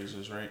think the phrase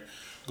is, right?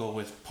 Go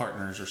with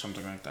partners or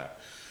something like that.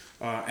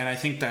 And I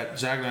think that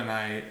Zagla and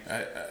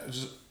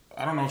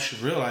I don't know if she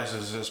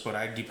realizes this, but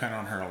I depend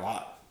on her a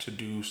lot to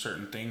do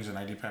certain things, and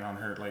I depend on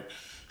her. Like,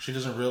 she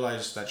doesn't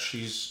realize that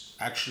she's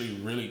actually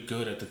really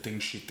good at the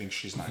things she thinks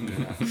she's not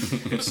good at.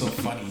 It's so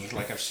funny.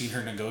 Like, I've seen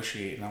her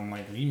negotiate, and I'm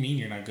like, what do you mean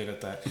you're not good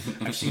at that?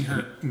 I've seen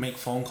her make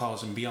phone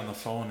calls and be on the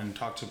phone and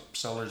talk to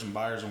sellers and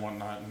buyers and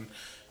whatnot, and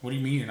what do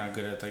you mean you're not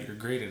good at that? You're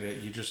great at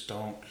it. You just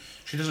don't.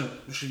 She,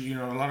 you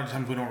know, a lot of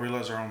times we don't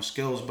realize our own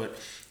skills, but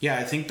yeah,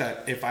 I think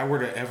that if I were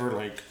to ever,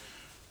 like,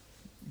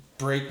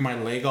 break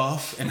my leg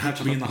off and have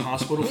to be in the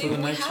hospital for the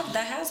night.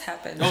 That has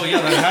happened. Oh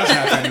yeah,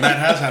 that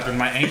has happened.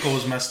 My ankle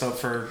was messed up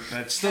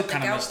it's still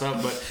kind of messed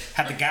up, but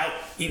had the gout,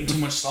 eating too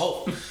much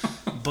salt.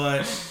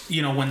 But,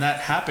 you know, when that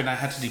happened, I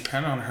had to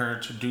depend on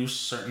her to do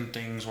certain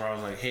things where I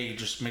was like, hey,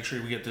 just make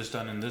sure we get this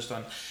done and this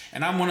done.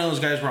 And I'm one of those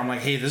guys where I'm like,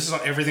 hey, this is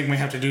everything we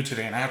have to do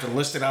today, and I have to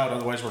list it out,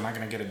 otherwise we're not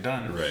going to get it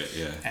done. Right,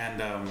 yeah.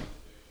 And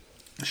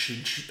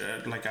she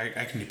like,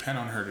 I can depend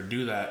on her to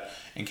do that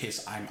in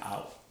case I'm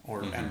out.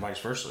 And vice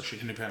versa. She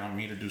can depend on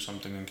me to do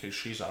something in case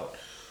she's out.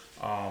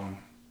 And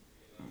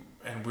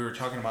we were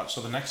talking about, so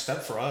the next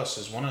step for us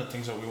is one of the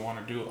things that we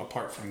want to do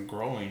apart from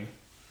growing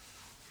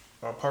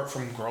our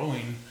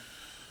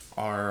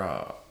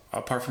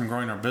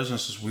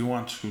business is we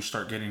want to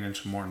start getting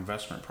into more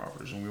investment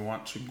properties, and we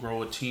want to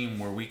grow a team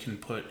where we can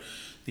put,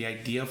 the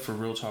idea for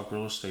Real Talk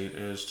Real Estate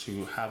is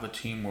to have a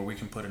team where we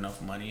can put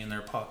enough money in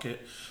their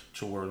pocket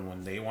to where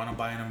when they want to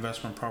buy an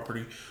investment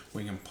property,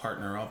 we can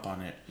partner up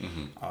on it.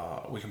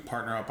 We can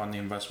partner up on the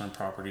investment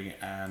property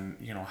and,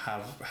 you know,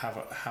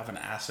 have an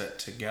asset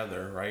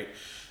together, right?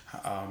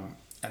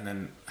 And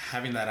then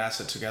having that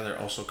asset together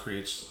also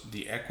creates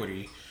the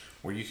equity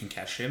where you can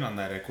cash in on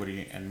that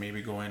equity and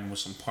maybe go in with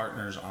some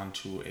partners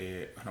onto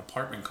an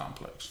apartment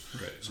complex.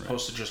 Right, as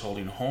opposed to just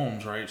holding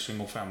homes, right?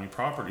 Single family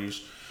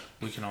properties.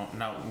 We can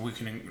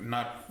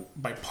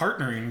by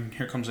partnering,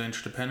 here comes the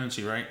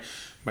interdependency, right?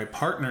 By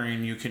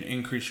partnering, you can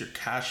increase your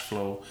cash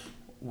flow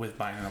with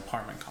buying an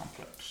apartment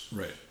complex.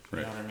 Right. You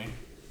know what I mean?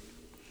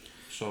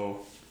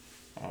 So,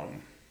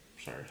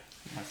 sorry,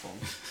 my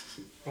phone's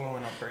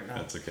blowing up right now.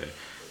 That's okay.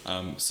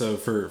 So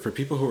for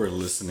people who are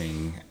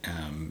listening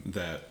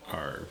that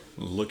are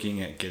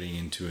looking at getting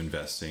into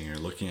investing or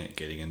looking at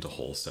getting into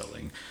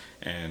wholesaling,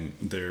 and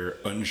they're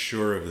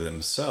unsure of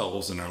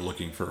themselves and are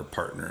looking for a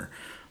partner,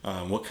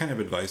 what kind of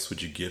advice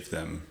would you give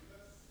them?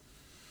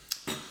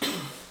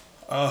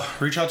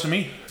 Reach out to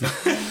me.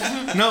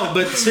 No,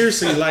 but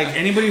seriously, like,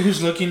 anybody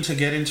who's looking to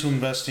get into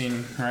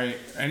investing, right?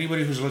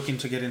 Anybody who's looking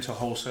to get into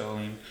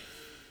wholesaling,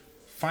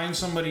 find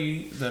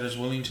somebody that is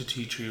willing to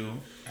teach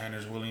you and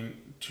is willing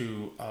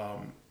to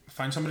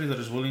find somebody that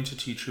is willing to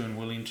teach you and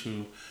willing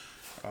to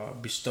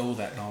bestow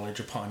that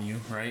knowledge upon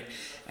you, right?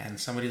 And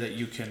somebody that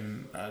you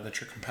can that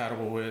you're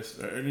compatible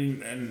with,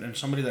 and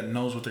somebody that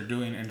knows what they're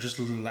doing, and just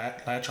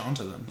latch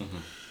onto them.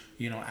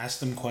 You know, ask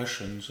them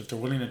questions. If they're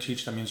willing to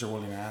teach, that means they're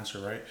willing to answer,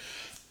 right?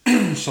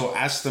 So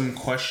ask them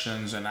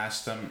questions and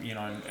ask them, you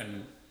know,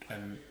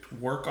 and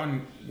work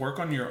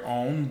on your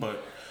own,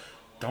 but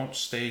don't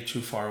stay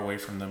too far away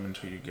from them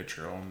until you get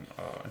your own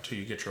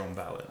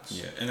balance.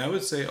 Yeah, and I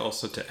would say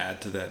also to add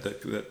to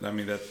that I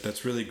mean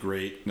that's really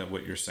great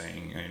what you're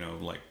saying. You know,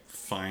 like,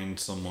 find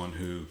someone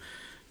who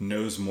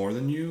knows more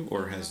than you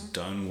or has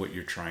done what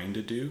you're trying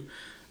to do.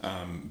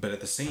 But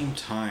at the same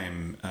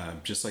time,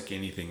 just like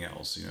anything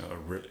else, you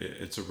know,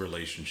 it's a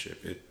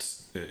relationship.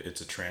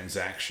 It's a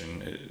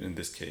transaction. In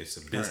this case,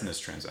 a business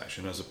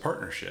transaction. As a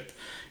partnership,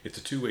 it's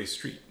a two-way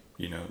street.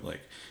 You know,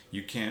 like,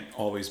 you can't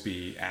always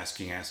be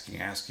asking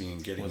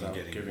and getting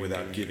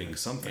without giving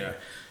something. Yeah.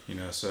 You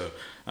know, so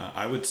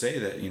I would say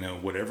that, you know,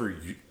 whatever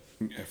you,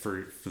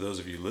 for those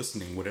of you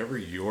listening, whatever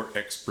your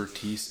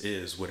expertise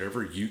is,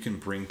 whatever you can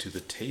bring to the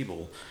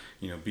table,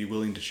 you know, be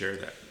willing to share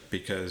that,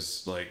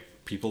 because, like,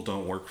 people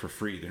don't work for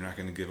free. They're not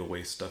going to give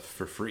away stuff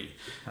for free.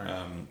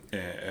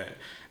 Right.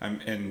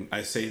 And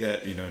I say that,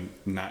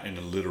 not in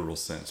a literal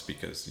sense,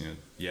 because,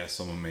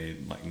 someone may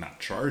like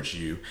not charge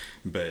you,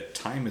 but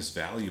time is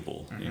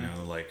valuable.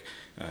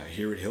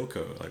 Here at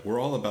Hilco, like we're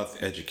all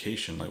about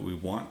education. Like we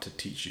want to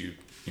teach you,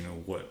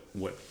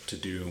 what to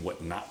do and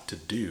what not to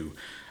do.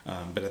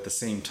 But at the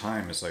same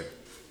time, it's like,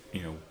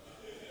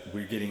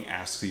 we're getting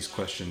asked these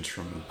questions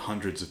from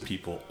hundreds of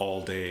people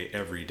all day,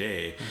 every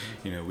day.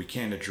 Mm-hmm. We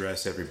can't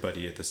address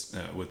everybody at this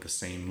with the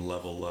same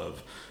level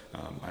of,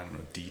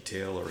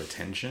 detail or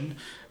attention.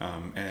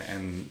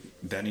 And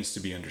that needs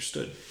to be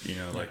understood.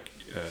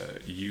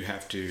 You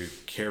have to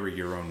carry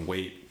your own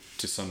weight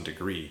to some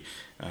degree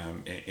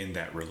in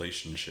that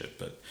relationship.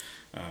 But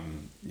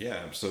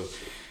so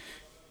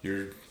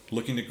you're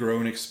looking to grow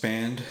and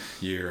expand.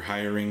 You're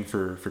hiring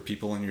for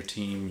people on your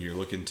team. You're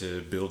looking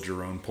to build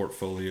your own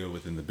portfolio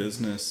within the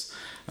business.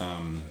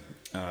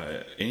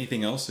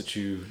 Anything else that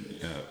you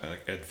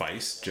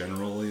advice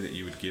generally that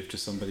you would give to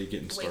somebody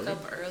getting started? Wake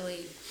up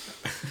early.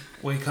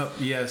 Wake up,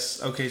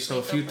 yes. Okay, so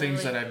a few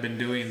things that I've been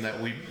doing the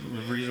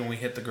reason we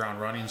hit the ground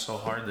running so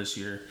hard this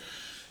year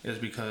is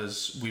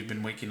because we've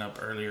been waking up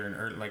earlier and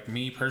early. Like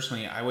me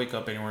personally, I wake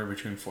up anywhere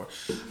between 4.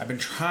 I've been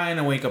trying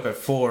to wake up at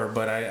 4,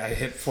 but I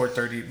hit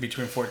 4:30,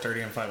 between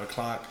 4:30 and 5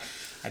 o'clock.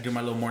 I do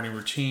my little morning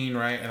routine,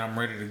 right, and I'm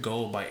ready to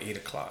go by 8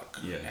 o'clock.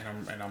 Yeah.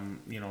 And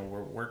I'm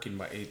we're working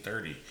by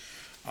 8:30.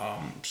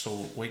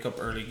 So wake up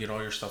early, get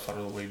all your stuff out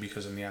of the way,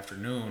 because in the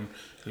afternoon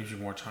it leaves you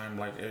more time.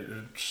 Like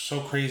it's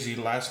so crazy.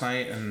 Last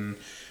night and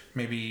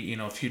maybe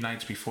a few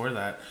nights before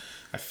that,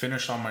 I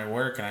finished all my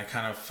work and I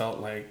kind of felt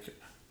like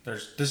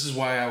this is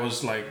why I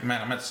was like,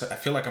 man, I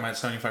feel like I'm at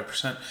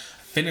 75%.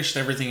 Finished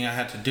everything I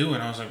had to do,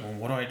 and I was like, well,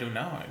 what do I do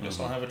now? I guess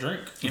I'll have a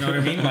drink. You know what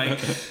I mean? Like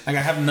I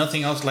have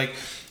nothing else. Like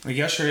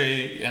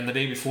yesterday and the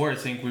day before, I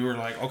think we were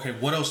like, okay,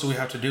 what else do we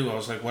have to do? I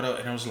was like, what else?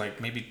 And it was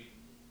like maybe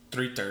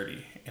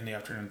 3:30 in the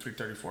afternoon,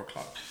 3:30, 4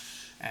 o'clock.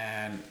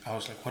 And I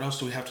was like, what else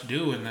do we have to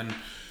do? And then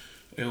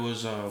it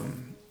was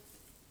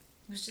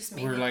just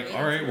we're like,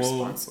 all right,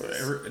 well,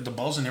 the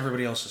ball's in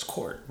everybody else's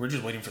court. We're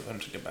just waiting for them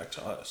to get back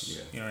to us.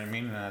 Yeah. You know what I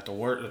mean? And at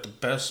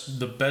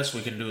the best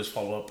we can do is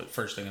follow up at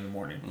first thing in the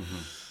morning.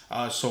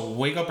 Mm-hmm. So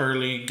wake up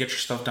early, get your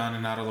stuff done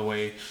and out of the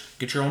way,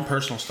 get your own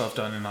personal stuff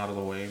done and out of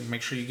the way.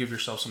 Make sure you give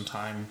yourself some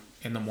time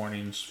in the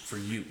mornings for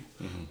you.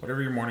 Mm-hmm.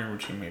 Whatever your morning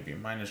routine may be.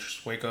 Mine is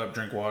just wake up,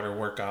 drink water,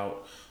 work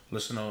out, I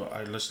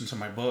listen to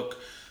my book,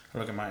 I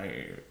look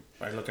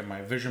at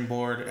my vision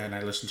board, and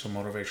I listen to a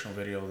motivational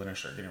video, then I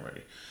start getting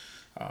ready.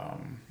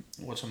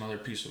 What's another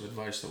piece of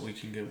advice that we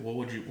can give?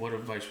 What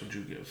advice would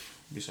you give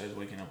besides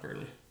waking up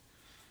early?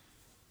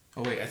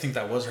 Oh wait, I think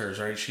that was hers,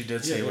 right? She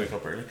did say wake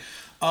up early.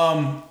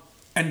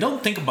 And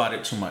don't think about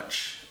it too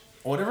much.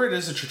 Whatever it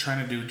is that you're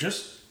trying to do,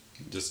 just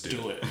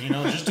do it.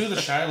 Just do the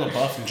Shia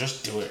LaBeouf and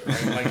just do it,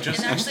 right? Like just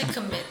and actually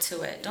commit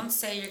to it. Don't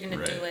say you're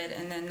gonna do it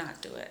and then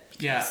not do it.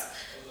 Yeah.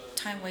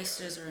 Time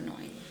wasters are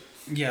annoying.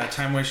 Yeah,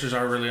 time wasters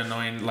are really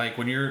annoying. Like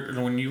when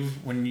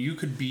you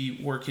could be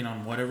working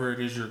on whatever it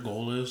is your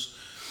goal is,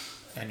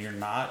 and you're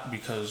not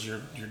because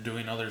you're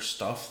doing other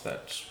stuff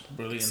that's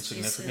really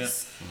insignificant.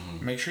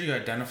 Mm-hmm. Make sure you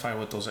identify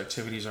what those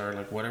activities are.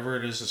 Like whatever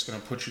it is that's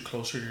going to put you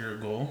closer to your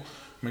goal.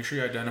 Make sure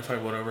you identify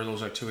whatever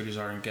those activities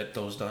are and get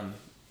those done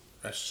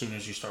as soon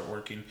as you start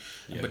working.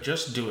 Yeah. But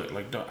just do it.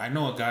 Like I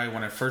know a guy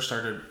when I first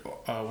got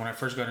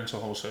into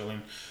wholesaling,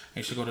 I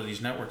used to go to these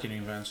networking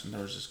events, and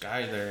there was this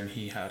guy there, and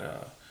he had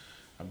a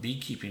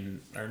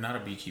beekeeping, or not a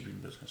beekeeping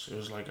business. It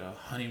was like a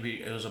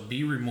honeybee. It was a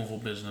bee removal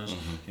business,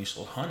 mm-hmm. and he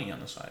sold honey on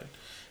the side.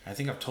 I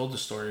think I've told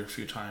this story a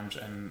few times,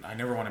 and I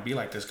never want to be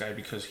like this guy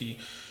because the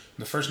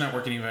first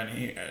networking event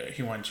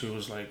he went to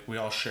was like we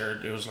all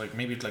shared. It was like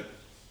maybe like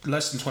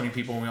less than 20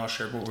 people, and we all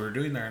shared what we were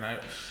doing there. And I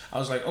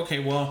was like, okay,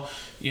 well,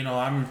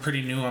 I'm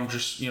pretty new. I'm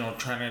just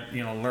trying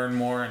to learn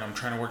more, and I'm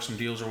trying to work some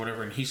deals or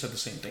whatever. And he said the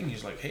same thing.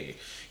 He's like, hey,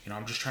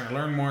 I'm just trying to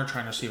learn more,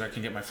 trying to see if I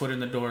can get my foot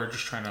in the door,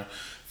 just trying to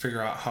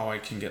figure out how I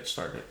can get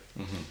started.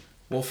 Mm-hmm.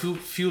 Well,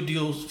 few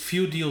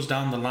deals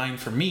down the line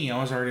for me,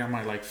 I was already on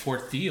my like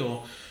 4th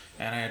deal.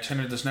 And I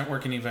attended this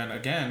networking event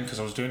again because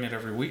I was doing it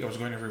every week. I was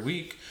going every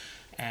week,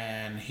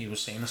 and he was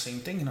saying the same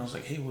thing. And I was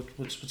like, "Hey,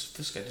 what's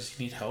this guy? Does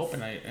he need help?"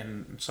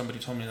 And somebody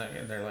told me that,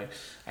 and they're like,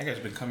 "That guy's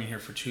been coming here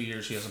for 2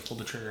 years. He hasn't pulled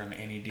the trigger on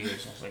any deals."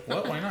 And I was like,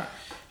 "What? Why not?"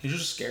 He's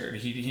just scared.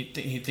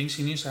 He thinks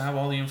he needs to have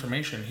all the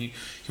information. He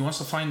wants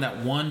to find that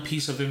one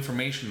piece of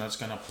information that's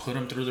gonna put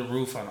him through the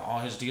roof on all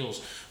his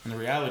deals. And the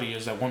reality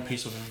is that one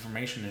piece of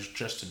information is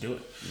just to do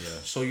it. Yeah.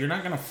 So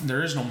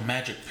there is no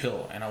magic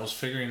pill. And I was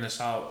figuring this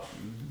out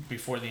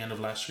before the end of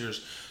last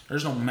year's.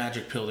 There's no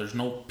magic pill. There's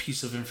no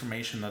piece of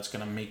information that's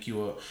going to make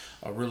you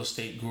a real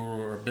estate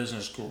guru or a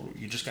business guru.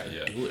 You just got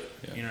to do it.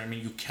 Yeah. You know what I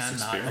mean? You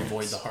cannot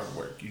avoid the hard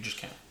work. You just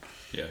can't.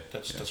 Yeah.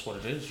 That's what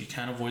it is. You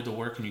can't avoid the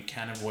work, and you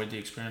can't avoid the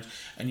experience,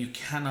 and you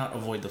cannot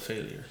avoid the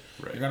failure.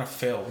 Right. You're going to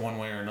fail one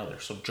way or another.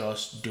 So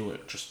just do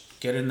it. Just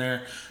get in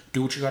there,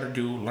 do what you got to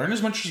do. Learn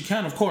as much as you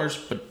can, of course,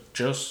 but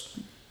just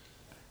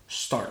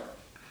start.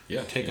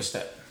 Yeah. Take a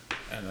step,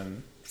 and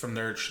then from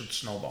there it should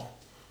snowball.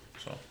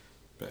 So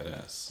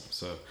Badass.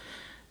 So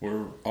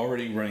we're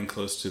already running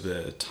close to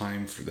the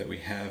time that we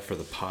have for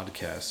the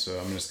podcast, so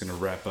I'm just going to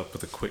wrap up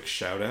with a quick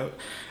shout out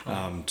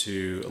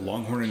to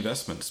Longhorn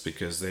Investments,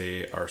 because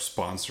they are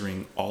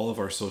sponsoring all of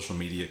our social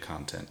media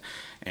content.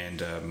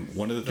 And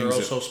one of the things they're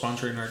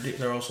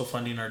also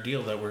funding our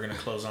deal that we're going to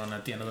close on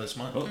at the end of this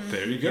month. Oh,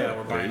 there you go. Yeah,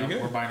 we're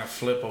buying a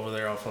flip over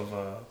there off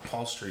of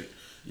Paul Street.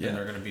 Yeah. And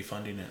they're going to be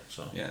funding it.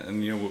 So yeah, and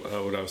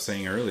what I was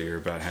saying earlier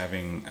about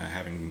having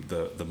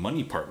the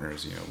money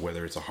partners,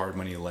 whether it's a hard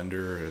money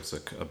lender, or it's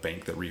a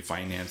bank that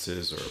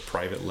refinances, or a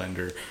private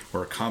lender,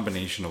 or a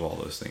combination of all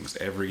those things.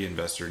 Every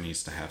investor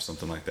needs to have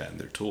something like that in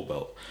their tool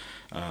belt.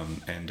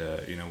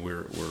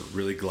 We're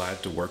really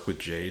glad to work with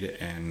Jade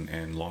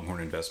and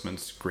Longhorn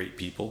Investments. Great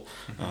people.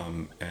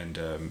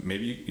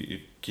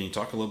 Maybe can you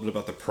talk a little bit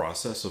about the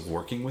process of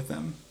working with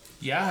them?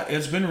 Yeah,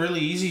 it's been really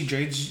easy.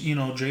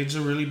 Jade's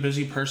a really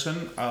busy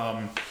person.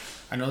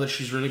 I know that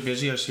she's really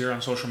busy. I see her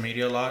on social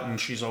media a lot, and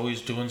she's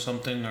always doing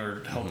something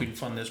or helping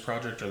fund this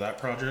project or that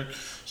project.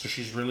 So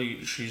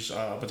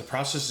but the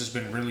process has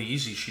been really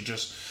easy. She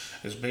just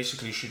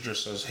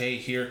says, hey,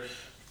 here,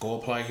 go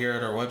apply here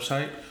at our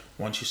website.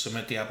 Once you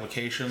submit the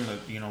application,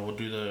 we got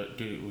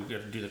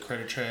to do the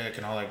credit check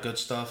and all that good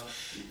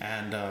stuff.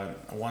 And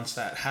once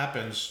that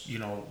happens,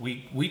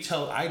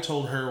 I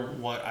told her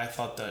what I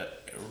thought the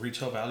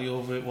retail value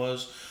of it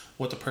was,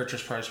 what the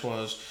purchase price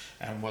was,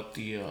 and what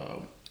the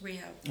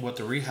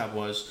rehab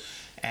was.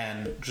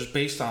 And just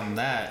based on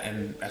that,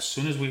 and as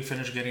soon as we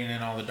finished getting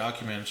in all the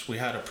documents, we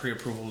had a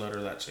pre-approval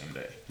letter that same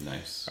day.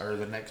 Nice. Or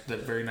the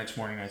very next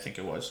morning, I think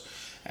it was.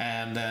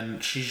 And then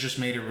she's just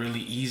made it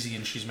really easy,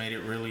 and she's made it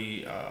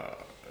really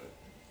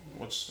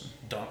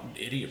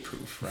idiot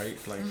proof, right?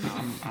 Like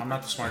I'm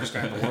not the smartest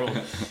guy in the world,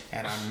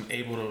 and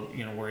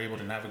we're able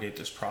to navigate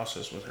this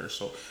process with her.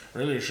 So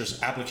really, it's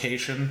just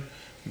application,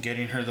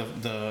 getting her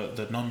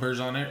the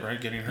numbers on it,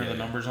 right? Getting her the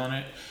numbers on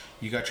it.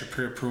 You got your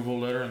pre-approval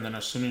letter, and then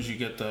as soon as you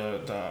get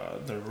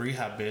the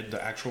rehab bid,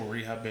 the actual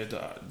rehab bid,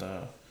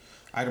 the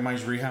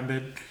itemized rehab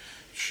bid,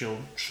 she'll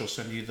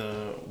send you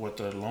what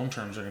the loan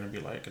terms are going to be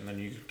like, and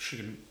then she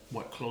can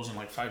close in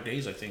like 5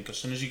 days, I think. As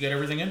soon as you get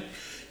everything in,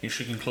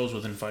 she can close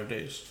within 5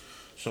 days.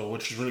 So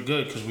which is really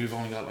good, because we've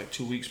only got like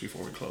 2 weeks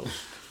before we close.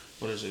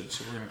 What is it?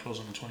 So we're going to close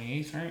on the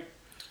 28th, right?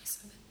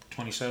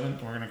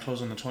 27th. We're going to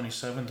close on the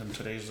 27th, and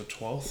today's the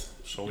 12th.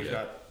 So we've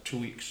got 2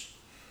 weeks.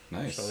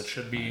 Nice. So it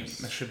should be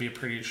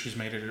she's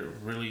made it a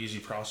really easy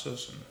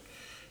process, and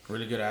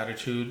really good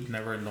attitude,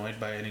 never annoyed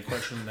by any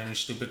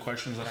stupid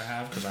questions that I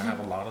have, because I have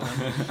a lot of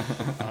them.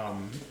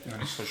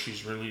 And so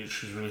she's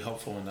really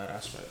helpful in that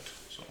aspect.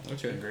 So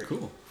it's been great.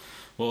 Cool.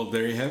 Well,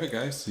 there you have it,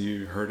 guys.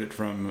 You heard it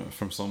from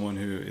someone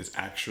who is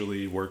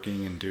actually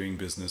working and doing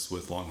business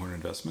with Longhorn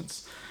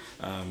Investments.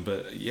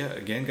 But yeah,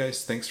 again,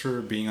 guys, thanks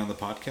for being on the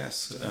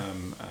podcast.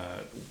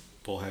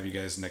 We'll have you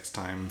guys next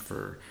time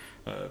for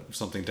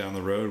something down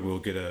the road. We'll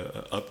get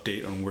a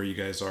update on where you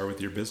guys are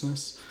with your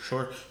business.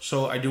 Sure.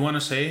 So I do want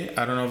to say,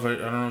 I don't know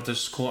if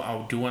this is cool.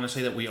 I do want to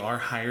say that we are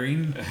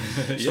hiring.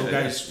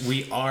 Guys,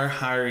 we are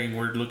hiring.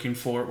 We're looking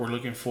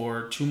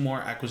for 2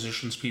 more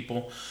acquisitions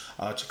people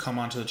to come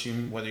onto the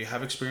team. Whether you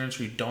have experience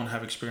or you don't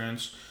have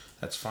experience,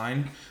 that's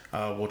fine.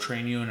 We'll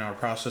train you in our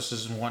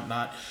processes and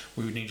whatnot.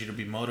 We would need you to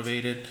be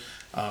motivated.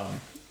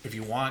 If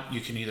you want,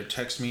 you can either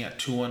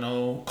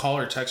call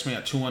or text me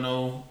at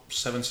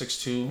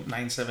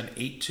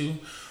 210-762-9782,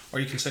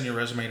 or you can send your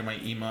resume to my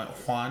email at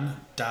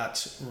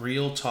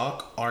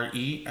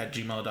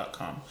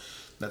juan.realtalkre@gmail.com.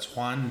 That's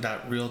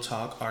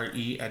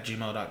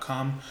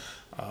juan.realtalkre@gmail.com.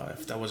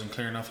 If that wasn't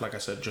clear enough, like I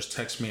said, just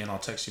text me and I'll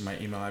text you my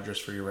email address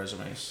for your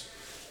resumes.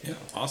 Yeah,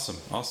 awesome.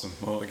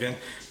 Well, again,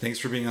 thanks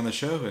for being on the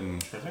show,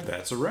 and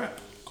that's a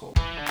wrap. Cool.